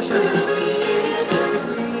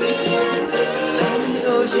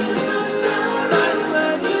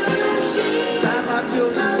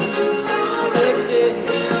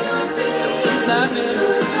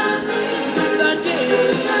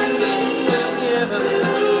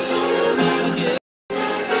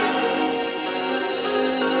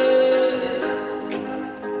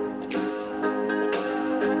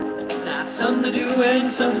 Some they do and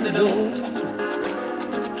some they don't,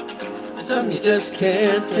 and some you just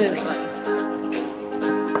can't tell.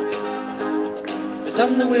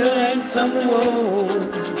 Some they will and some they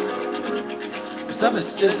won't, and some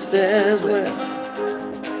it's just as well.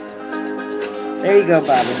 There you go,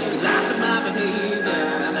 Bobby.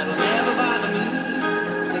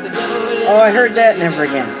 Oh, I heard that never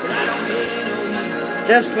again.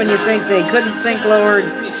 Just when you think they couldn't sink lower,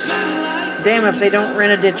 damn if they don't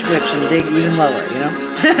rent a ditch witch and dig even lower, you know?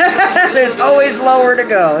 There's always lower to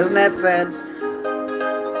go, isn't that sad?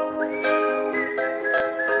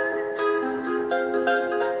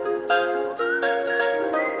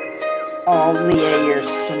 Oh, Leah, you're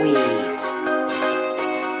sweet.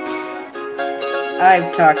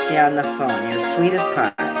 I've talked to you on the phone. You're sweet as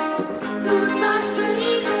pie.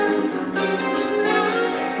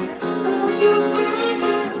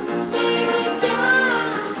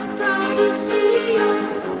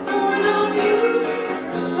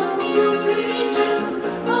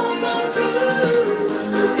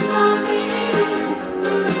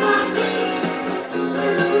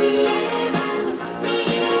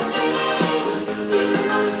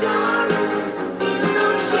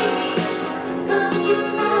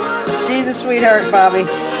 She's a sweetheart, Bobby.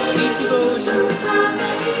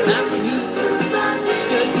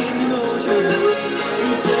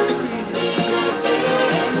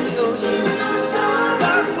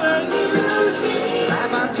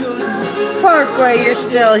 Parkway, you're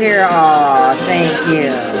still here. Aw, thank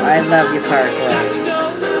you. I love you, Parkway.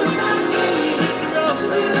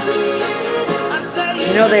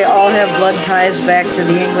 You know they all have blood ties back to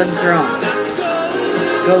the England throne.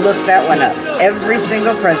 Go look that one up. Every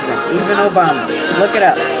single president, even Obama. Look it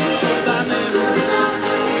up.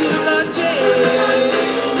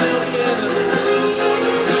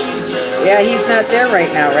 Yeah, he's not there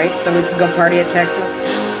right now, right? So we can go party at Texas.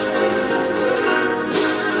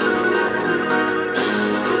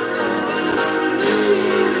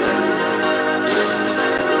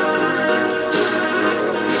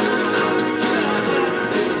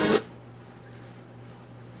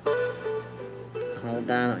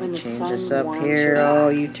 Hold on, let me change this up here. Oh,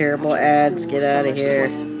 you terrible ads, get out of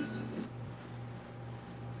here.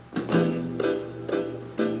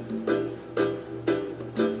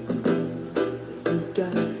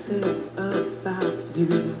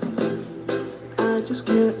 I just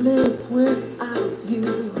can't live without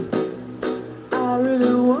you. I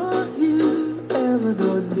really want you,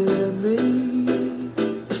 Eleanor, near me.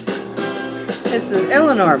 This is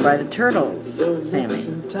Eleanor by the Turtles, Sammy.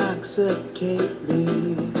 Intoxicate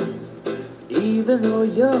me, even though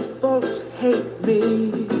your folks hate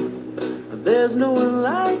me. But there's no one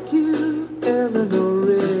like you, Eleanor,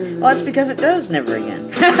 really. Well, that's because it does Never Again.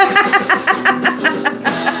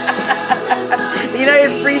 The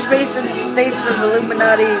United Freemason States of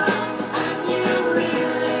Illuminati,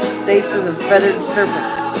 States of the Feathered Serpent.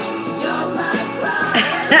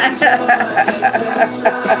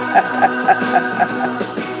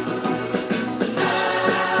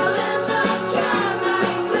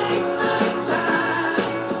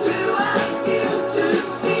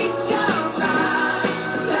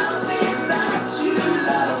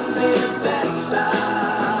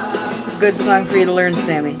 Good song for you to learn,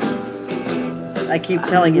 Sammy. I keep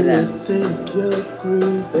telling you that.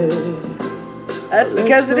 That's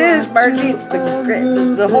because it is, Margie. It's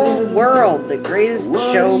the whole world, the greatest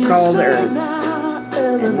show called Earth.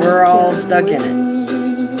 And we're all stuck in it.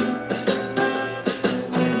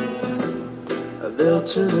 They'll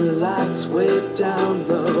turn the lights way down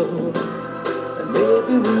low. And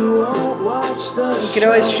maybe we won't watch the You could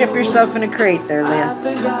always ship yourself in a crate there, Leah.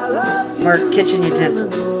 Mark kitchen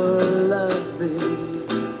utensils.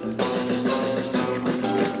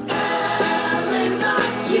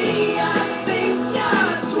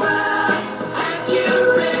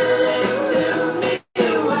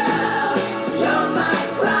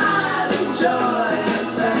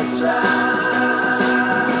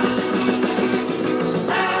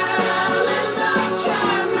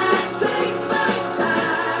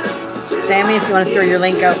 Sammy, if you want to throw your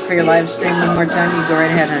link out for your live stream one more time, you go right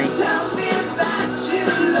ahead, honey.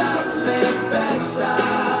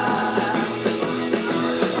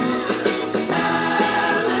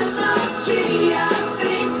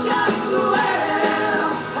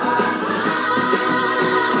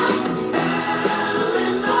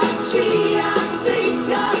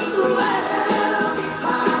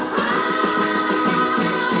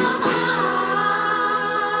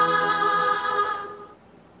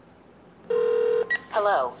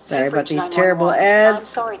 Hello. Sorry You've about reached these 911. terrible I'm ads.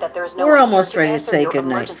 sorry that there is no We're one here almost to ready to answer say your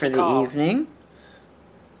goodnight for emergency the call. evening.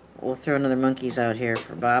 We'll throw another monkeys out here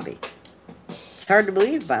for Bobby. It's hard to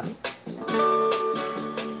believe, Bobby.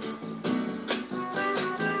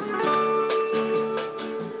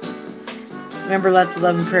 Remember, lots of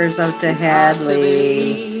love and prayers out to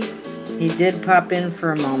Hadley. He did pop in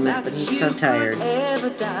for a moment, but he's so tired. I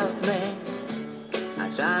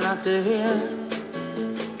try not to hear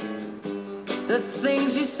the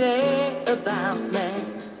things you say about me.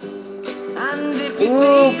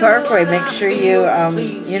 Ooh, Parkway, make sure you,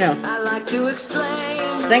 you know, I like to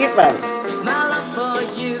explain sing it, Bobby. my love for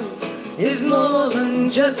you is more than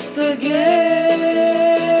just a game.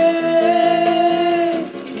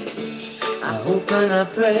 I hope and I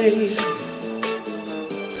pray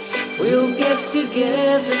we'll get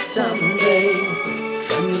together someday,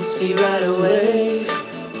 and you'll see right away.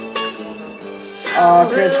 Oh,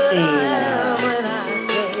 Christina. When I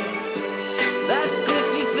say that's if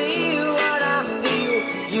you feel what I feel,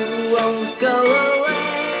 you won't go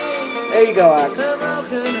away. There you go, Ox. A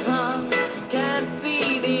broken heart can't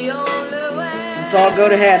be the only way. Let's all go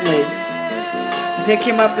to Hadley's. Pick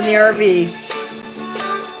him up in the RV.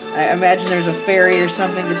 I imagine there's a ferry or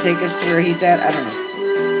something to take us to where he's at. I don't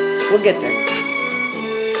know. We'll get there.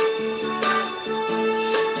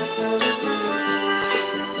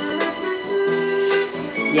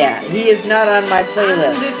 Yeah, he is not on my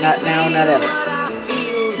playlist. Not now, not ever.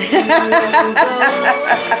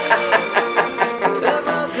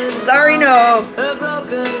 Sorry, no.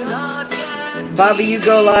 Bobby, you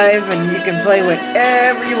go live and you can play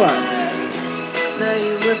whatever you want. Now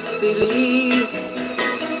you must believe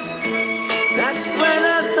that when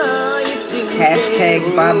I saw you today,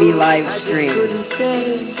 Hashtag Bobby live I just stream. couldn't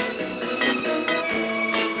say.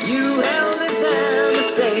 You held his hand the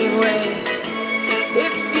same way.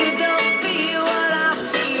 If you don't feel what I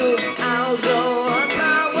feel, I'll go on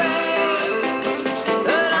my way.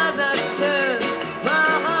 But as I turn, my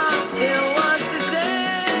heart still wants to say,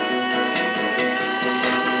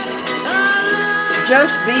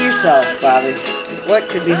 Just be yourself, Bobby. What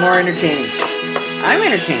could be more entertaining? I'm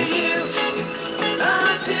entertained.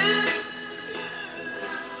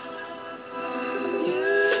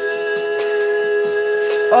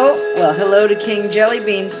 Oh, well, hello to King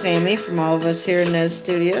Jellybean Sammy from all of us here in Nez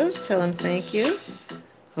Studios. Tell him thank you.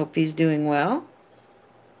 Hope he's doing well.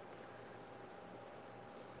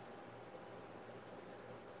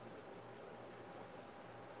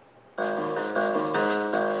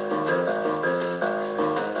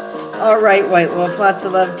 All right, White Wolf, lots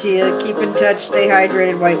of love to you. Keep in touch, stay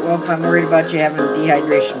hydrated, White Wolf. I'm worried about you having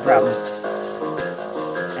dehydration problems.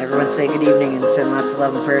 Everyone say good evening and send lots of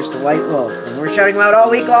love and prayers to White Wolf. And we're shouting him out all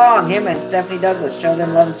week long. Him and Stephanie Douglas. Show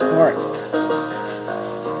them love and support.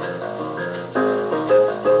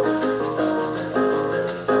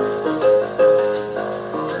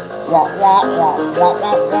 Wah, wah, wah, wah,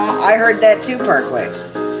 wah, wah. I heard that too, Parkway.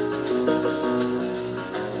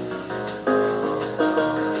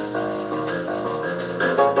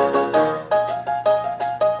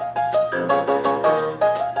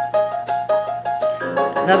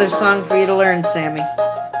 Another song for you to learn, Sammy.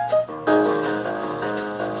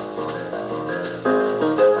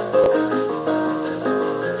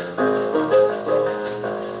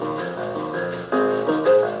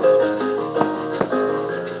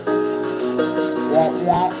 Wah,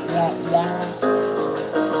 wah, wah, wah.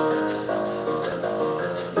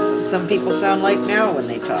 That's what some people sound like now when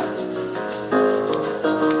they talk.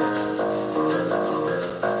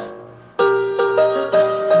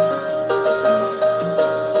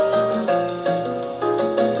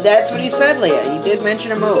 That's what he said, Leah. He did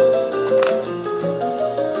mention a move.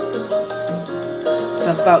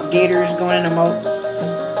 Something about gators going in a moat.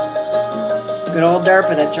 Good old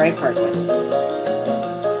DARPA, that's right, Parkland.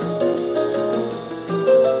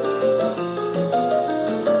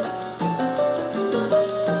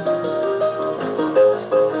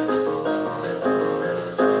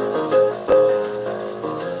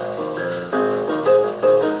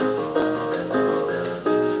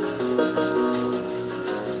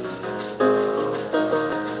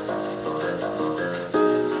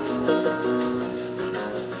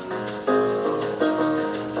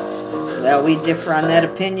 Well, we differ on that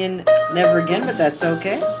opinion never again, but that's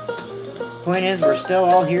okay. Point is, we're still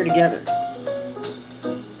all here together.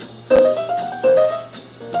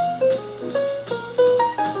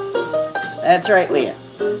 That's right, Leah.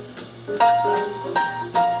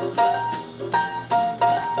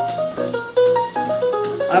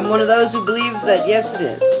 I'm one of those who believe that yes, it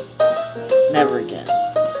is. Never again.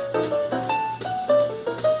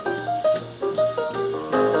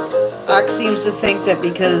 Ox seems to think that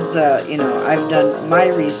because, you know, I've done my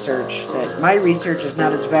research, that my research is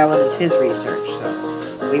not as valid as his research.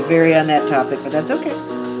 So we vary on that topic, but that's okay.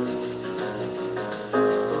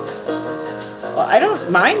 Well, I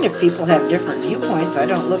don't mind if people have different viewpoints. I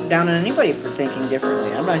don't look down on anybody for thinking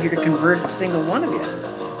differently. I'm not here to convert a single one of you.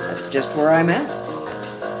 That's just where I'm at.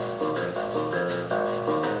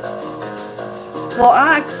 Well,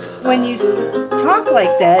 Ox, when you talk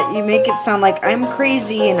like that, you make it sound like I'm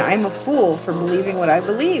crazy and I'm a fool for believing what I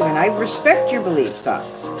believe, and I respect your beliefs,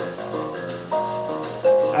 Ox.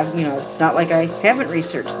 You know, it's not like I haven't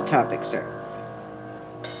researched the topic, sir.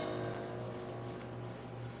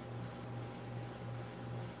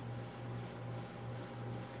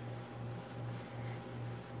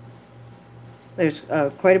 There's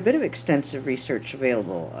quite a bit of extensive research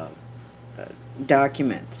available,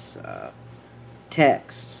 documents,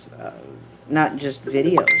 texts, not just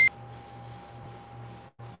videos.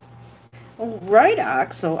 Well, right,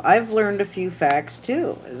 Ox, so I've learned a few facts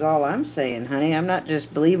too, is all I'm saying, honey. I'm not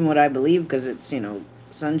just believing what I believe because it's, you know,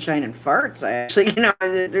 sunshine and farts. I actually, you know,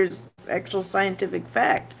 there's actual scientific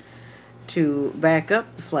fact to back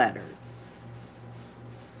up the flat earth.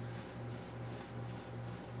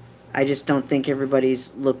 I just don't think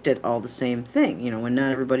everybody's looked at all the same thing. You know, when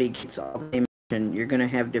not everybody gets all the same information, you're going to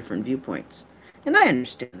have different viewpoints. And I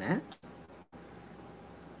understand that.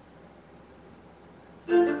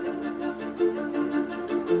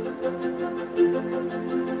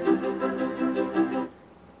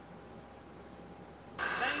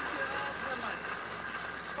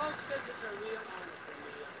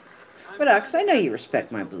 But Ox, I know you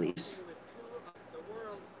respect my beliefs.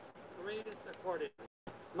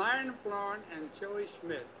 Myron Florin and Joey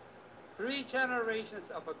Schmidt, 3 generations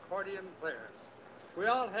of accordion players. We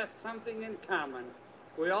all have something in common.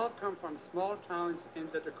 We all come from small towns in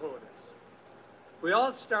the Dakotas. We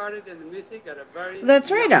all started in the music at a very That's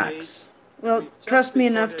right, young Ox. age. Well, trust me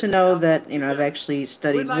enough to know that, you know, I've actually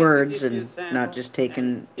studied words and not just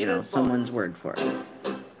taken, you know, someone's word for it.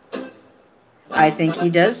 I think he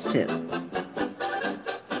does too.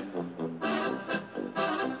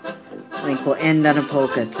 I think we'll end on a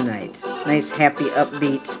polka tonight. Nice, happy,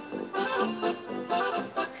 upbeat.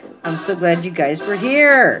 I'm so glad you guys were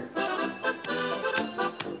here.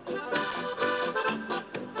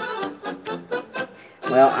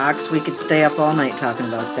 Well, Ox, we could stay up all night talking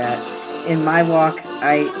about that. In my walk,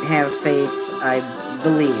 I have faith, I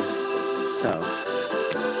believe, so.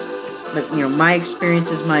 But, you know, my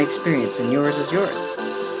experience is my experience, and yours is yours.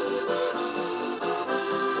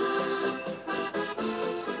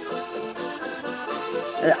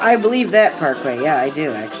 I believe that, Parkway. Yeah, I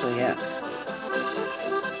do, actually, yeah.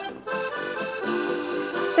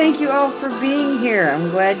 Thank you all for being here. I'm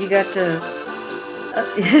glad you got to...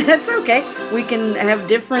 It's okay. We can have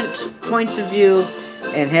different points of view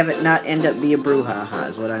and have it not end up be a brouhaha,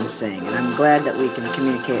 is what I'm saying. And I'm glad that we can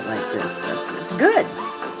communicate like this. It's good.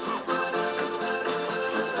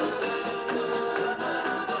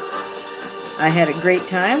 I had a great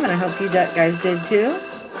time, and I hope you guys did too.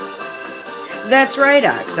 That's right,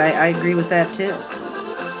 Ox. I agree with that too.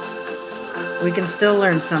 We can still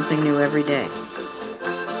learn something new every day.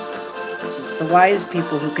 It's the wise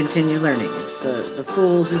people who continue learning. It's the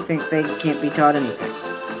fools who think they can't be taught anything.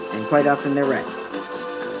 And quite often they're right.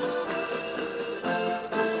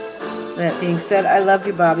 That being said, I love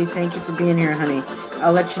you, Bobby. Thank you for being here, honey.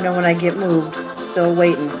 I'll let you know when I get moved. Still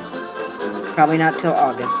waiting. Probably not till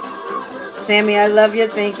August. Sammy, I love you.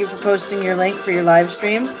 Thank you for posting your link for your live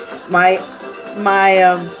stream. My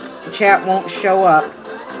chat won't show up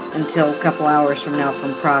until a couple hours from now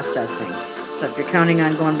from processing. So if you're counting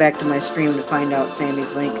on going back to my stream to find out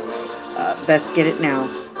Sammy's link, best get it now.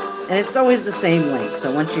 And it's always the same link,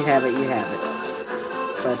 so once you have it, you have it.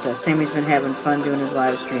 But Sammy's been having fun doing his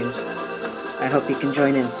live streams. I hope you can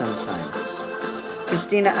join in sometime.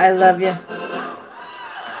 Christina, I love you.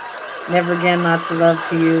 Never again, lots of love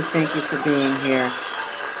to you. Thank you for being here.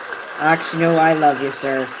 Ox, you know I love you,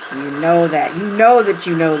 sir. You know that. You know that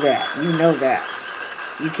you know that. You know that.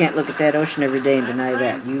 You can't look at that ocean every day and deny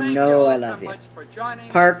that. You know I love you.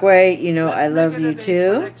 Parkway, you know I love you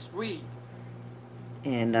too.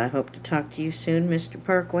 And I hope to talk to you soon, Mr.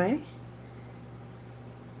 Parkway.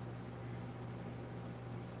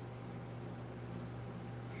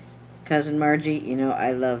 Cousin Margie, you know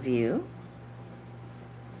I love you.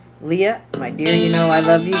 Leah, my dear, you know I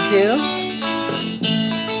love you too.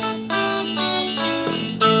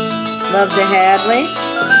 Love to Hadley.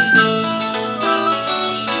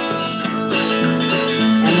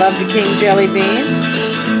 And love to King Jelly Bean.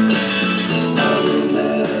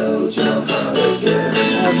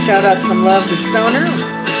 I'll shout out some love to Stoner.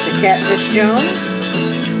 to Catfish Jones,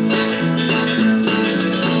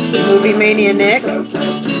 Movie Mania Nick,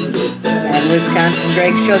 and Wisconsin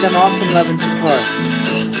Greg. Show them all some love and support.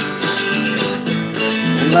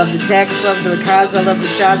 And love to Tex, love to the Kaza, love to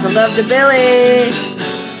Shaza, love to Billy.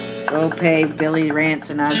 Go pay Billy Rants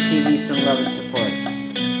and Oz TV some love and support.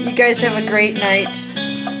 You guys have a great night.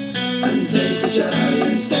 And take a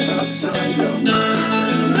giant step outside your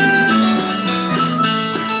mind.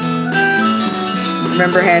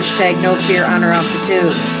 Remember hashtag no fear, honor off the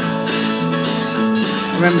tubes.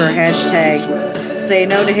 Remember hashtag say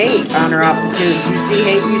no to hate, honor off the tubes. You see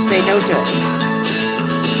hate, you say no to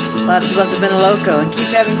it. Lots of love to Beneloco, and keep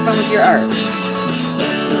having fun with your art.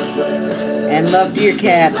 And love to your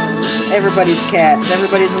cats. Everybody's cats.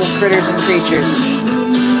 Everybody's little critters and creatures.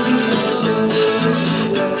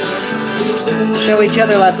 Show each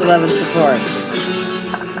other lots of love and support.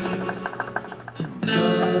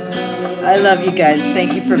 I love you guys.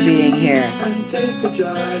 Thank you for being here.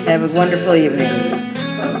 Have a wonderful evening.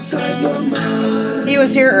 He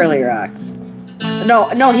was here earlier, Ox.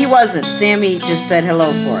 No, he wasn't. Sammy just said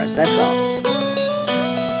hello for us. That's all.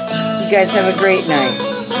 You guys have a great night.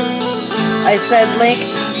 I said link.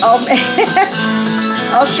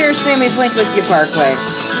 I'll share Sammy's link with you, Parkway.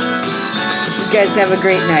 You guys have a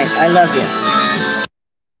great night. I love you.